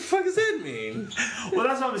what the fuck does that mean? Well,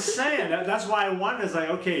 that's what I'm saying. That's why I wonder. Is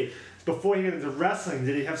okay, before he got into wrestling,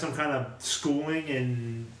 did he have some kind of schooling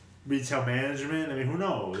in retail management? I mean, who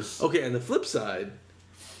knows? Okay, on the flip side,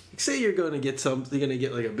 say you're gonna get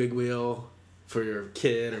like a big wheel for your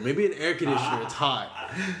kid, or maybe an air conditioner. It's hot,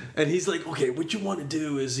 and he's like, "Okay, what you want to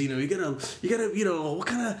do is, you gotta, what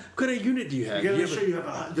kind of unit do you have? You gotta make sure you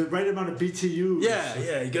have the right amount of BTUs.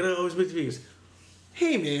 Yeah, you gotta always make the BTUs.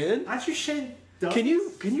 Hey, man, aren't you Shane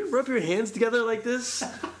Douglas? Can you rub your hands together like this?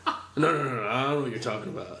 No, I don't know what you're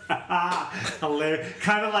talking about. Hilarious,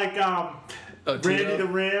 kind of like Randy the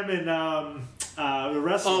Ram and the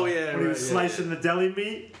wrestler. Oh yeah, when he was slicing the deli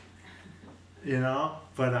meat. you know.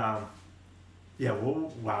 But yeah.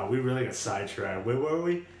 Well, wow, we really got sidetracked. Where were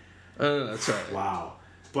we? That's right. Wow.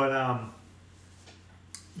 But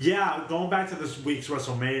yeah, going back to this week's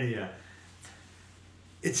WrestleMania,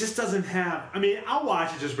 it just doesn't have. I mean, I'll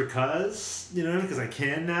watch it just because, you know, because I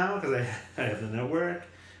can now, because I have the network.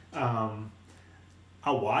 I'll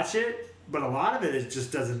watch it, but a lot of it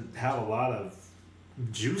just doesn't have a lot of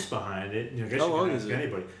juice behind it. You know, I guess How you long can is ask it?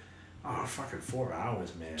 anybody. Oh, fucking 4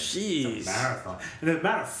 hours, man. Jeez. It's a marathon. And as a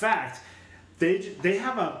matter of fact, they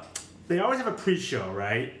always have a pre-show,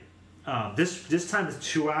 right? This time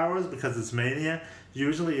it's 2 hours because it's Mania.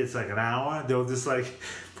 Usually it's like an hour. They'll just like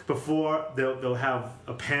before they'll have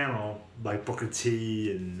a panel like Booker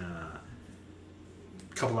T and a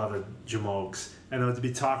couple other jamokes, and they'll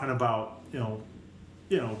be talking about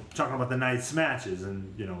talking about the night's matches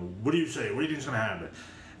and what do you say? What do you think's gonna happen?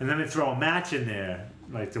 And then they throw a match in there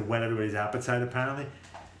like to whet everybody's appetite. Apparently,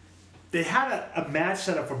 they had a match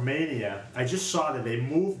set up for Mania. I just saw that they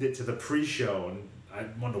moved it to the pre-show, and I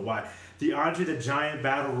wonder why. The Andre the Giant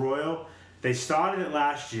Battle Royal. They started it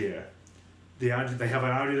last year. They have an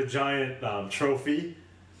Andre the Giant trophy,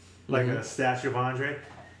 like a statue of Andre.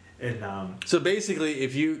 And So basically,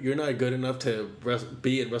 if you're not good enough to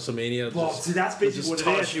be in WrestleMania, well, see, that's basically what it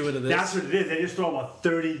is. You into this. That's what it is. They just throw about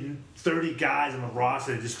 30 guys on the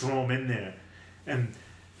roster. They just throw them in there, and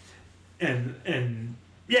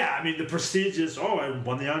yeah, I mean the prestigious. Oh, I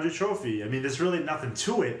won the Andre Trophy. I mean, there's really nothing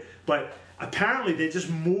to it. But apparently, they just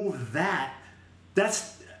moved that.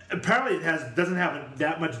 Apparently it doesn't have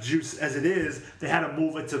that much juice as it is. They had to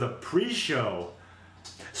move it to the pre-show.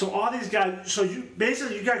 So all these guys, so you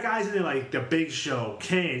got guys in there like the Big Show,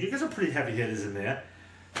 Kane. You guys are pretty heavy hitters in there,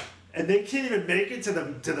 and they can't even make it to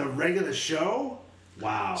the regular show.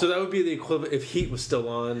 Wow. So that would be the equivalent if Heat was still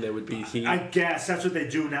on. There would be Heat. I guess that's what they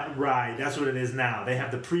do now. Right, that's what it is now. They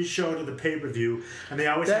have the pre-show to the pay-per-view, and they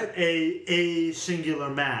always have a singular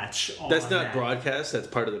match. That's not broadcast. That's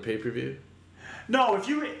part of the pay-per-view. No, if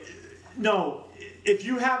you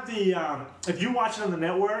have the if you watch it on the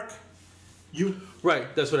network,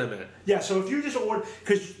 Right, that's what I meant. Yeah, so if you just order,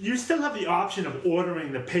 because you still have the option of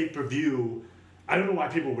ordering the pay-per-view. I don't know why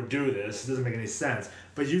people would do this. It doesn't make any sense.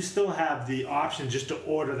 But you still have the option just to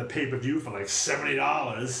order the pay-per-view for like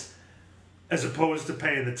 $70, as opposed to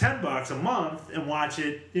paying the $10 a month and watch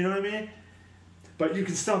it. You know what I mean? But you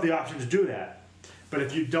can still have the option to do that. But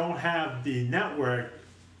if you don't have the network,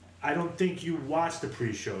 I don't think you watch the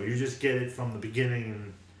pre-show. You just get it from the beginning.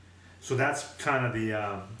 And so that's kind of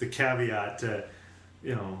the caveat to,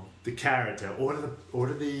 the carrot to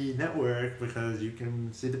order the network because you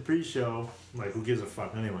can see the pre-show. Like, who gives a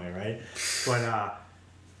fuck anyway, right? But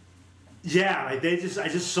yeah, like I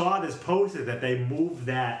just saw this posted that they moved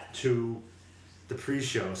that to the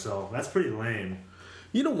pre-show. So that's pretty lame.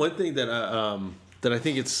 One thing that I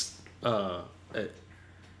think it's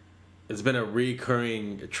been a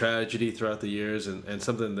recurring tragedy throughout the years, and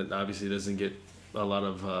something that obviously doesn't get a lot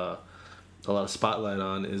of spotlight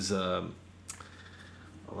on is a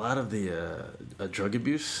lot of the drug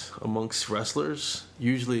abuse amongst wrestlers.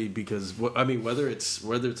 Usually because whether it's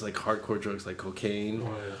like hardcore drugs like cocaine,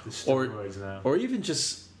 or even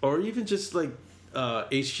just like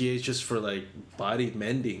HGH just for like body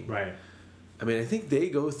mending. Right. I mean, I think they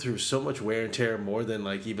go through so much wear and tear more than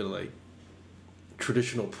like even like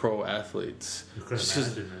traditional pro athletes. You could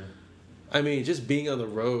imagine, man. I mean, just being on the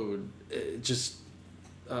road, it just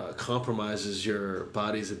compromises your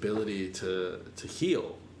body's ability to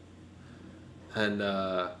heal. And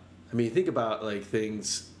think about like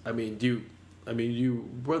things. You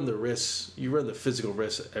run the risks. You run the physical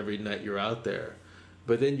risks every night you're out there,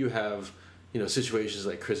 but then you have situations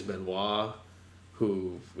like Chris Benoit,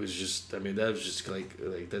 who was just. That was just like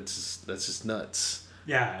that's just nuts.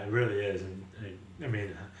 Yeah, it really is. And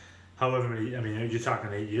however many. You're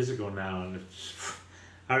talking 8 years ago now, and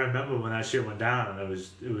I remember when that shit went down, and it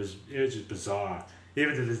was just bizarre.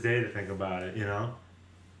 Even to this day, to think about it,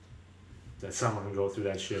 that someone can go through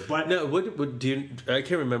that shit. But no, what do you? I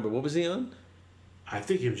can't remember. What was he on? I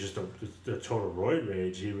think he was just a total roid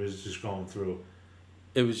rage. He was just going through.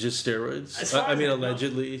 It was just steroids.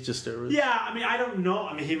 Allegedly, just steroids. Yeah, I don't know.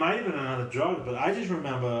 He might have been on other drugs, but I just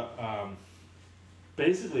remember.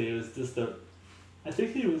 Basically, it was just I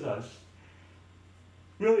think he was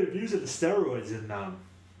really abusing the steroids, and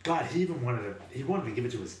God, he even wanted to give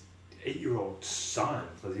it to his 8-year-old son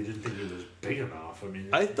because he didn't think he was big enough.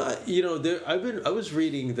 I thought I was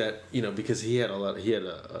reading that because he had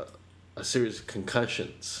a series of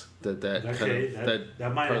concussions that parlayed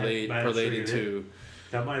into.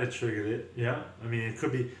 That might have triggered it. Yeah, it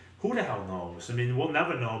could be. Who the hell knows? We'll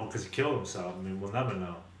never know because he killed himself. We'll never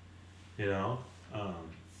know. you know.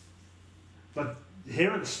 But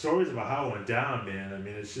hearing the stories about how it went down, man, I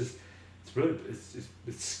mean, it's really,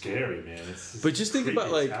 it's scary, man. It's But just think about,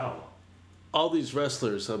 creepy as like, hell. all these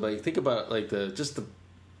wrestlers. So, like, think about like the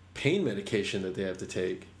pain medication that they have to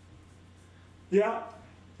take. Yeah,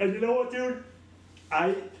 and you know what, dude?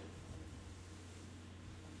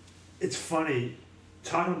 It's funny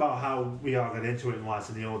talking about how we all got into it and watched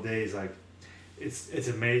in the old days. Like, it's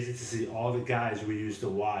amazing to see all the guys we used to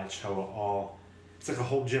watch. How all it's like a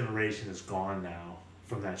whole generation is gone now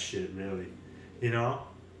from that shit. Really, you know.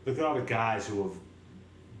 Look at all the guys who have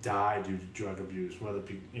died due to drug abuse, whether it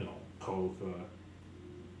be coke or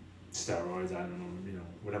steroids. I don't know,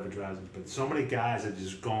 whatever drives them. But so many guys are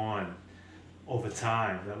just gone over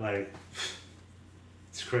time that, like,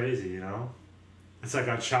 it's crazy, you know. It's like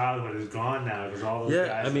our childhood is gone now because all those guys.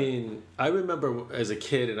 Yeah, I mean, I remember as a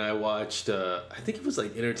kid and I watched. I think it was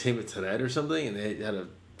like Entertainment Tonight or something, and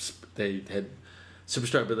they had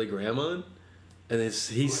Superstar Billy Graham on, and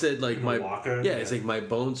he said like Walker? Yeah, it's like my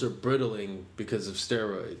bones are brittling because of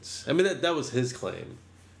steroids. I mean that was his claim.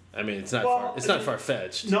 I mean it's not far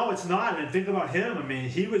fetched. No, it's not. And think about him. I mean,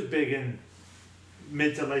 he was big in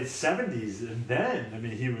mid to late 70s, and then I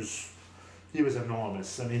mean he was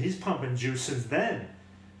enormous. I mean, he's pumping juice since then.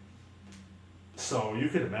 So you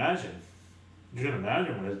can imagine. You can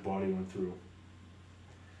imagine what his body went through.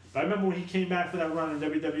 But I remember when he came back for that run in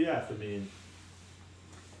WWF. I mean,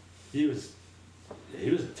 he was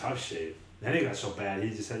in tough shape. Then he got so bad, he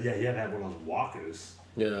just said, he had to have one of those walkers.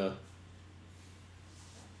 Yeah.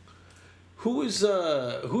 Who was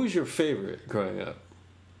your favorite growing up?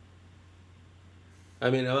 I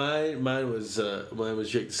mean, mine was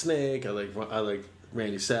Jake the Snake. I like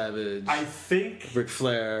Randy Savage. I think Ric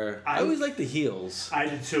Flair. I always liked the heels. I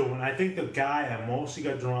did too, and I think the guy I mostly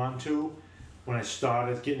got drawn to when I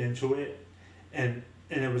started getting into it, and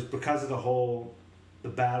it was because of the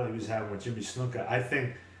battle he was having with Jimmy Snuka. I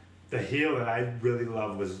think the heel that I really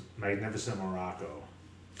loved was Magnificent Morocco.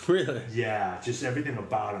 Really? Yeah, just everything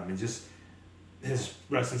about him, and just his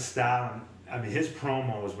wrestling style. I mean, his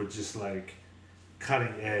promos were just like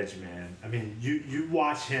cutting edge, man. I mean, you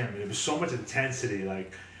watch him, and it was so much intensity.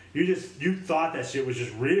 Like, you thought that shit was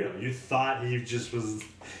just real. You thought he just was,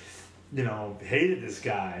 hated this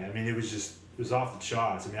guy. I mean, it was off the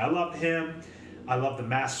charts. I mean, I loved him. I loved the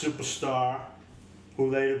Masked Superstar,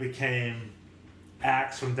 who later became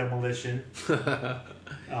Axe from Demolition.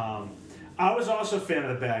 I was also a fan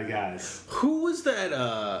of the Bad Guys. Who was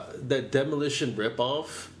that Demolition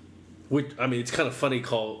ripoff? Which, I mean, it's kind of funny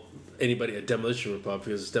call anybody a Demolition ripoff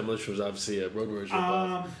because Demolition was obviously a Road Warriors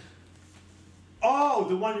ripoff.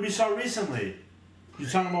 The one we saw recently. You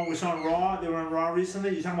talking about we saw on Raw? They were on Raw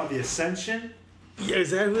recently. You talking about the Ascension? Yeah, is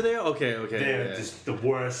that who they are? Okay. They're just the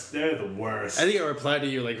worst. They're the worst. I think I replied to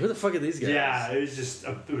you like, who the fuck are these guys? Yeah,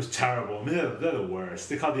 it was terrible. I mean, they're the worst.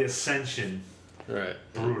 They're called the Ascension. Right.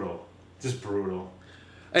 Brutal. Just brutal.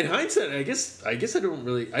 In hindsight, I guess I don't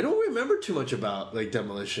remember too much about like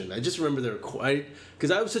Demolition. I just remember they were quite because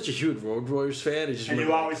I was such a huge Road Warriors fan. And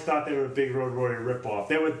you always thought they were a big Road Warrior ripoff.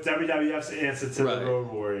 They were WWF's answer to the Road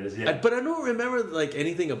Warriors. Yeah, but I don't remember like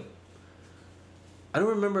anything. I don't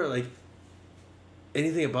remember like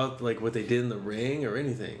anything about like what they did in the ring or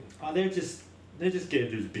anything. Oh, they just gave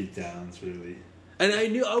dudes beat downs, really. And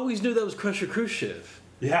I always knew that was Crusher Khrushchev.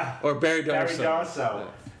 Yeah. Or Barry Darsow. Barry Darsow.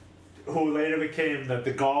 Who later became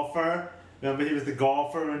the golfer. Remember, he was the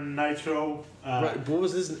golfer in Nitro. Right. What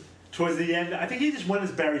was his? Towards the end, I think he just went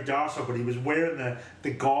as Barry Darsow, but he was wearing the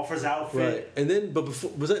golfer's outfit. Right. And then, but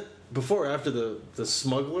before or after the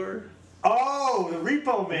smuggler? Oh, the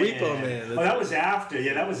Repo Man. Repo Man. That was after.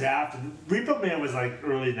 Yeah, that was after. Repo Man was like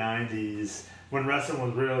early '90s when wrestling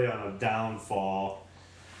was really on a downfall.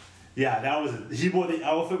 Yeah, that was. He wore the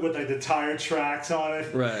outfit with like the tire tracks on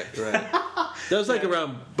it. Right. That was like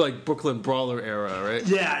around like Brooklyn Brawler era, right?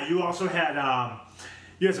 Yeah, you also had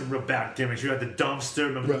some real bad gimmicks. You had the dumpster,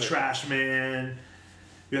 remember the trash man.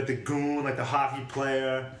 You had the goon, like the hockey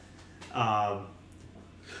player. Well,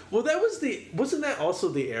 wasn't that also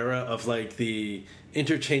the era of like the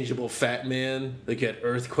interchangeable fat man? Like you had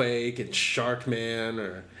Earthquake and Shark Man,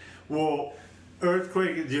 or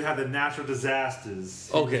Earthquake, you had the natural disasters.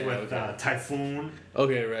 With Typhoon.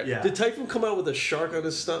 Okay, right. Yeah. Did Typhoon come out with a shark on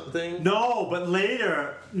his thing? No, but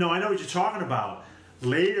later. No, I know what you're talking about.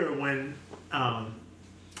 Later, when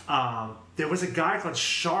there was a guy called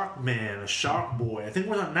Shark Man, a Shark Boy. I think it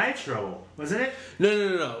was on Nitro, wasn't it?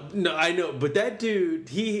 No. I know, but that dude,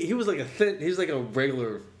 he was like he was like a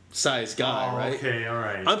regular size guy, right? Okay, all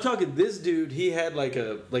right. I'm talking this dude. He had like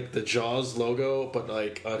the Jaws logo, but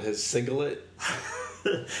like on his singlet.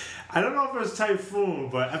 I don't know if it was Typhoon,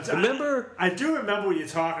 but I do remember what you're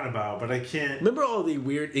talking about, but I can't. Remember all the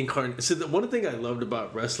weird incarnate. So the one thing I loved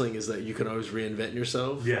about wrestling is that you can always reinvent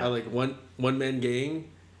yourself. Yeah. I like one man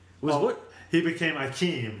gang. Was what? He became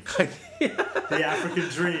Akeem, the African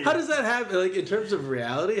Dream. How does that happen? Like in terms of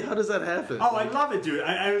reality, how does that happen? Oh, I love it, dude.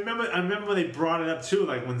 I remember when they brought it up too,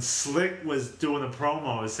 like when Slick was doing the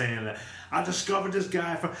promo, was saying that I discovered this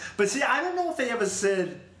guy from. But see, I don't know if they ever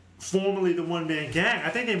said formally the One Man Gang. I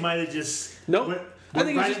think they might have just I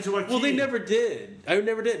think right just, into Akeem. well, they never did. I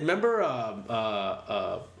never did. Remember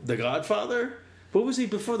The Godfather? What was he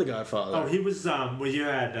before The Godfather? Oh, he was well, you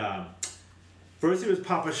had first he was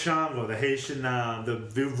Papa Shango, the Haitian,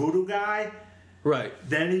 the voodoo guy. Right.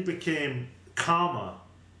 Then he became Kama,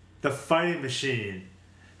 the fighting machine,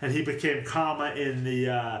 and he became Kama in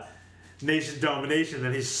the Nation Domination.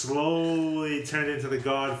 Then he slowly turned into the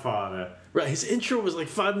Godfather. Right. His intro was like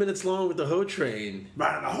 5 minutes long with the Ho Train.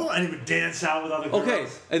 Right, and he would dance out with other girls. Okay,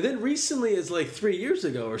 and then recently, it's like 3 years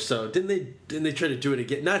ago or so. Didn't they try to do it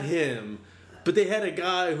again? Not him, but they had a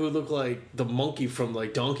guy who looked like the monkey from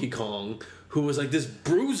like Donkey Kong, who was like this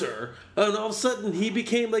bruiser, and all of a sudden he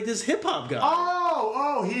became like this hip hop guy.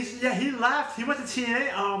 Oh, he left. He went to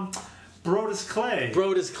TNA. Brodus Clay.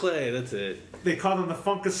 Brodus Clay, that's it. They called him the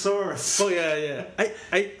Funkasaurus. Oh yeah.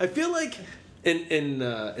 I feel like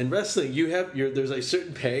in wrestling there's like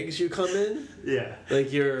certain pegs you come in. Yeah. Like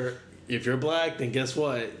if you're black, then guess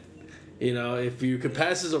what? You know, if you could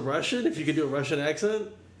pass as a Russian, if you could do a Russian accent,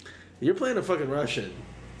 you're playing a fucking Russian.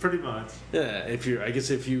 Pretty much. Yeah, if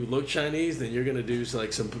you look Chinese, then you're gonna do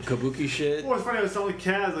like some kabuki shit. Well, it's funny. I was telling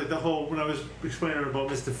Kaz like the whole when I was explaining about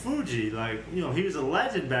Mr. Fuji, like he was a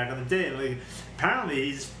legend back in the day. Like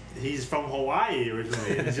apparently he's from Hawaii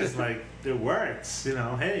originally. And it's just like it works.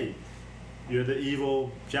 Hey, you're the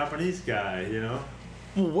evil Japanese guy.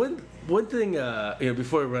 Well, one thing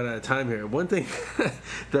before we run out of time here, one thing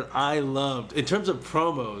that I loved in terms of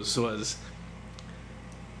promos was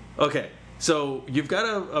okay. So you've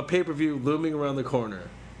got a pay-per-view looming around the corner.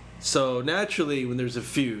 So naturally, when there's a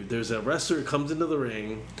feud, there's a wrestler who comes into the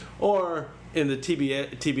ring, or in the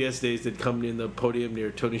TBS days, they'd come in the podium near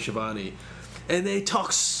Tony Schiavone, and they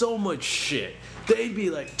talk so much shit. They'd be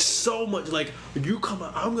like so much like, you come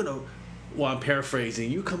out, I'm paraphrasing,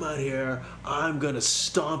 you come out here, I'm gonna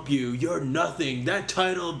stomp you, you're nothing, that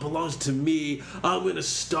title belongs to me, I'm gonna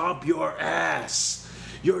stomp your ass.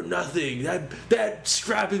 You're nothing. That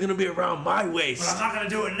strap is gonna be around my waist. But I'm not gonna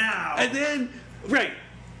do it now. And then, right,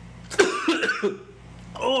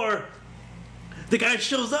 or the guy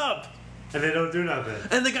shows up, and they don't do nothing.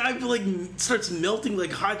 and the guy like starts melting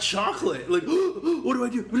like hot chocolate. Like, what do I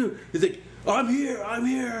do? He's like, I'm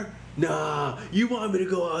here. Nah, you want me to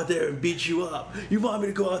go out there and beat you up. You want me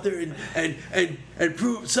to go out there and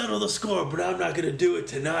settle the score, but I'm not gonna do it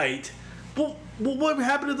tonight. Well, what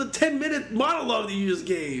happened to the 10-minute monologue that you just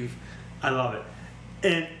gave? I love it.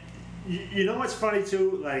 And you know what's funny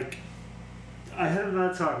too? Like, I had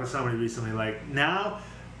another talk with somebody recently. Like, now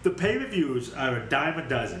the pay-per-views are a dime a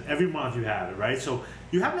dozen. Every month you have it, right? So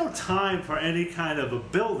you have no time for any kind of a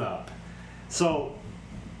build-up. So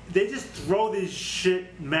they just throw these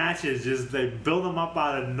shit matches, they build them up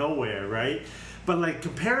out of nowhere, right? But like,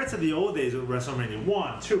 compare it to the old days of WrestleMania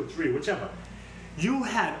 1, 2, 3, whichever. You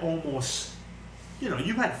had almost, you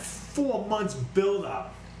had 4 months build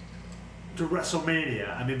up to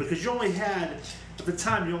WrestleMania. I mean, because you only had, at the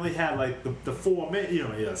time, like the 4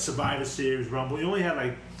 minutes, Survivor Series, Rumble, you only had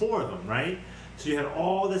like 4 of them, right? So you had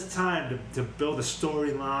all this time to build a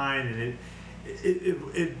storyline, and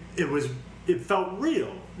it felt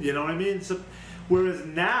real, you know what I mean? So, whereas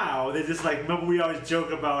now, they're just like, remember we always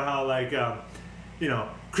joke about how like,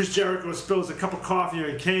 Chris Jericho spills a cup of coffee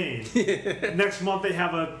on Kane. Next month they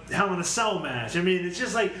have a Hell in a Cell match. I mean, it's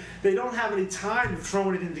just like they don't have any time to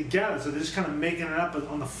throw anything together, so they're just kind of making it up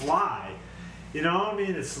on the fly. You know what I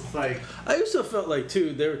mean? It's like... I also felt like,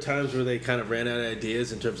 too, there were times where they kind of ran out of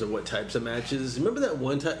ideas in terms of what types of matches. Remember that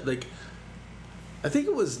one time, like, I think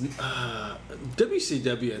it was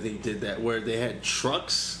WCW, I think, did that, where they had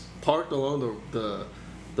trucks parked along the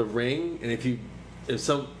ring, and if you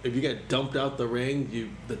got dumped out the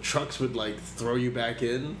ring, the trucks would like throw you back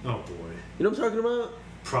in. Oh boy. You know what I'm talking about?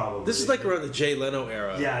 Probably. This is like around the Jay Leno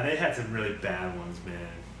era. Yeah, they had some really bad ones, man.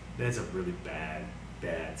 They had some really bad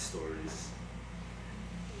stories.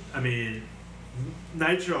 I mean,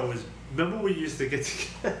 Nitro was... Remember we used to get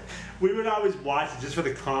together? We would always watch it just for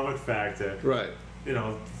the comic factor. Right.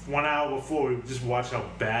 1 hour before, we would just watch how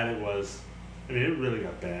bad it was. I mean, it really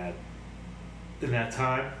got bad in that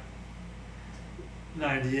time.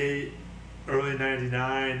 98, early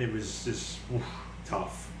 99, it was just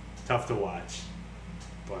tough to watch.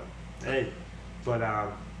 But hey, but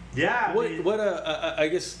yeah. I mean, I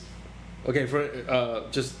guess. Okay, for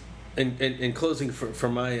just in closing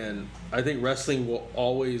from my end, I think wrestling will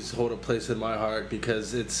always hold a place in my heart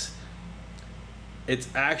because it's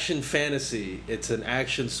action fantasy. It's an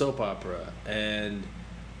action soap opera, and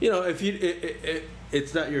if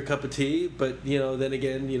it's not your cup of tea, but then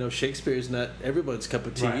again, Shakespeare's not everyone's cup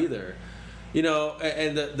of tea Right. either.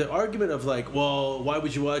 And the argument of like, well, why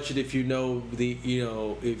would you watch it if you know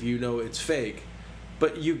it's fake?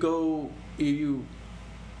 But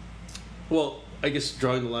well, I guess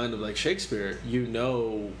drawing the line of like Shakespeare,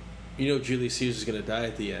 Julius Caesar's going to die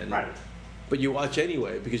at the end, right. but you watch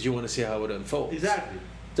anyway because you want to see how it unfolds. Exactly.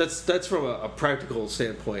 That's from a practical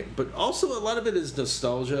standpoint, but also a lot of it is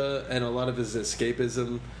nostalgia and a lot of it is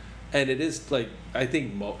escapism, and it is like I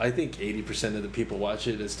think 80% of the people watch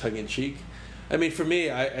it as tongue in cheek. I mean, for me,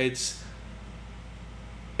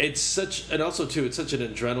 it's such, and also too, it's such an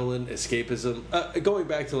adrenaline escapism. Going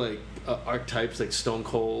back to like archetypes like Stone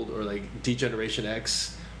Cold or like D-Generation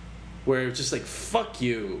X, where it's just like fuck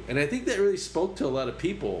you, and I think that really spoke to a lot of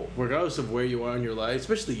people, regardless of where you are in your life,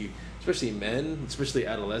 especially men, especially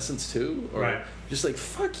adolescents too, or Right. just like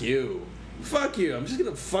fuck you. I'm just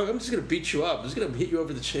gonna beat you up. I'm just gonna hit you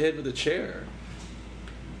over the head with a chair.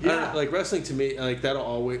 Yeah. Like wrestling to me, like that'll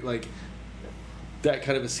always like that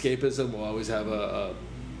kind of escapism will always have a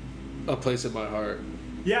place in my heart.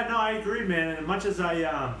 Yeah, no, I agree, man. And as much as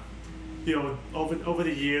I, over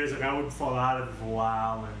the years, like I would fall out of it for a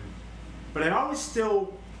while, but I always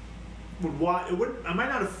still would watch. I might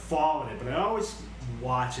not have fallen it, but I always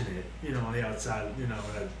watching it, on the outside, and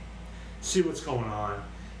I'd see what's going on.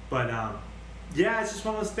 But yeah, it's just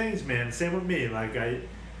one of those things, man. Same with me. Like I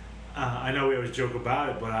know we always joke about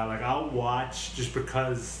it, but I'll watch just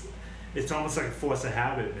because it's almost like a force of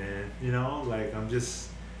habit, man. Like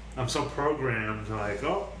I'm so programmed. Like,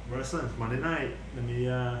 oh, wrestling's Monday night. Let me.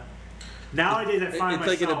 Nowadays, I find it's myself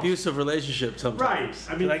like an abusive relationship sometimes.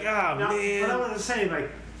 right. I mean, like, man. But I was saying, like,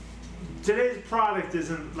 today's product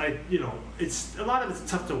isn't like it's a lot of it's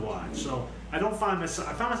tough to watch. So I find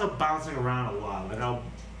myself bouncing around a lot. Like I'll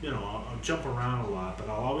jump around a lot, but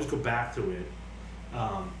I'll always go back to it.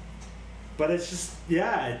 But it's just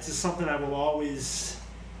something I will always.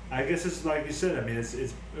 I guess it's like you said. I mean,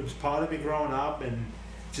 it was part of me growing up, and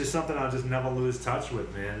just something I'll just never lose touch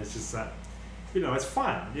with, man. It's just that, it's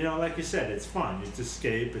fun. Like you said, it's fun. It's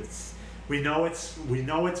escape. We know it's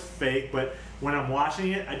fake, but when I'm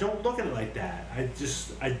watching it, I don't look at it like that. I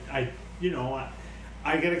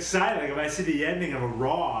get excited. Like if I see the ending of a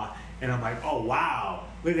Raw, and I'm like, oh wow,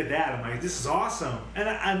 look at that. I'm like, this is awesome, and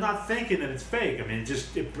I'm not thinking that it's fake. I mean,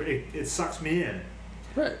 it sucks me in.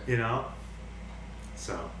 Right.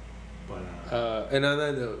 So, but. And on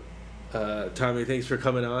that note, Tommy, thanks for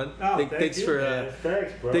coming on. Oh, thanks you, for man.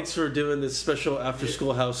 Thanks, bro. thanks for doing this special after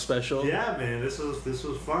school house special. Yeah, man, this was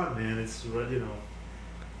fun, man. It's right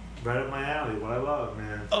up my alley. What I love,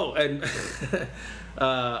 man. Oh, and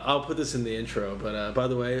I'll put this in the intro. But by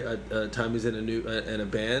the way, Tommy's in a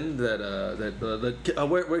band that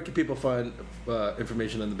where can people find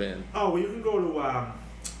information on the band? Oh, well, you can go to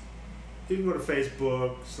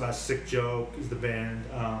Facebook / Sick Joke is the band.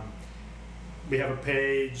 We have a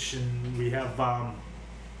page, and we have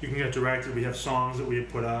you can get directed. We have songs that we have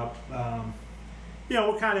put up.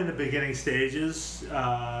 We're kind of in the beginning stages,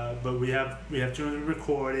 but we have tunes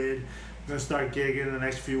recorded. We're gonna start gigging in the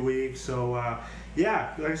next few weeks. So like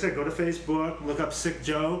I said, go to Facebook, look up Sick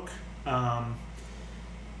Joke, and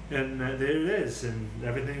there it is. And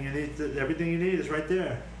everything you need is right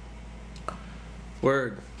there.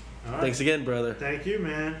 Word. All right. Thanks again, brother. Thank you,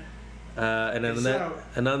 man. And Peace out.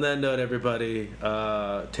 on that note, everybody,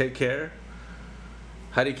 take care.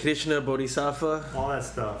 Hare Krishna, Bodhisattva. All that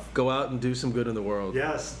stuff. Go out and do some good in the world.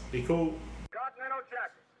 Yes, be cool. Continental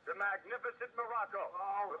Jack, the magnificent Morocco.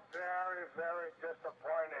 Oh, very, very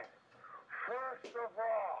disappointing. First of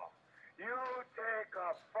all, you take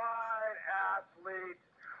a fine athlete,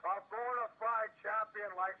 a bona fide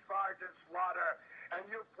champion like Sergeant Slaughter, and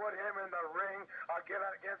you put him in the ring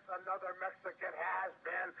against another Mexican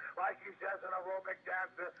has-been, like he says, an aerobic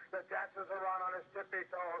dancer that dances around on his tippy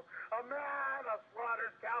toes. A man of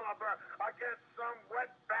Slaughter's caliber against some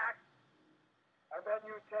wetback. And then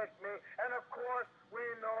you take me, and of course, we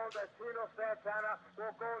know that Tino Santana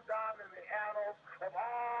will go down in the annals of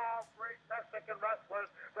all great Mexican wrestlers,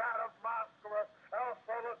 that of Mascara, El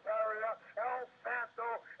Solitario, El Santo,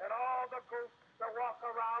 and all the goofs that walk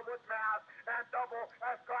around with masks and double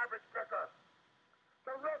as garbage pickers.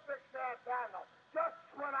 Terrific Santana, just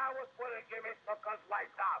when I was putting Jimmy Snuka's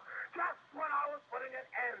lights out, just when I was putting an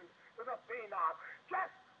end to the Phenom,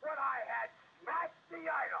 just when I had smashed the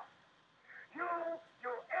idol. You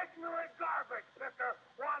ignorant garbage picker,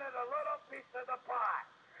 wanted a little piece of the pie.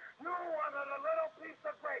 You wanted a little piece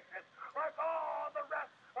of greatness, like all the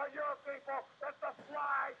rest of your people, that the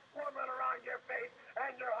flies swarming around your face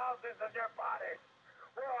and your houses and your bodies.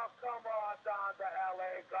 Well, come on down to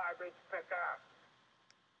L.A., garbage picker.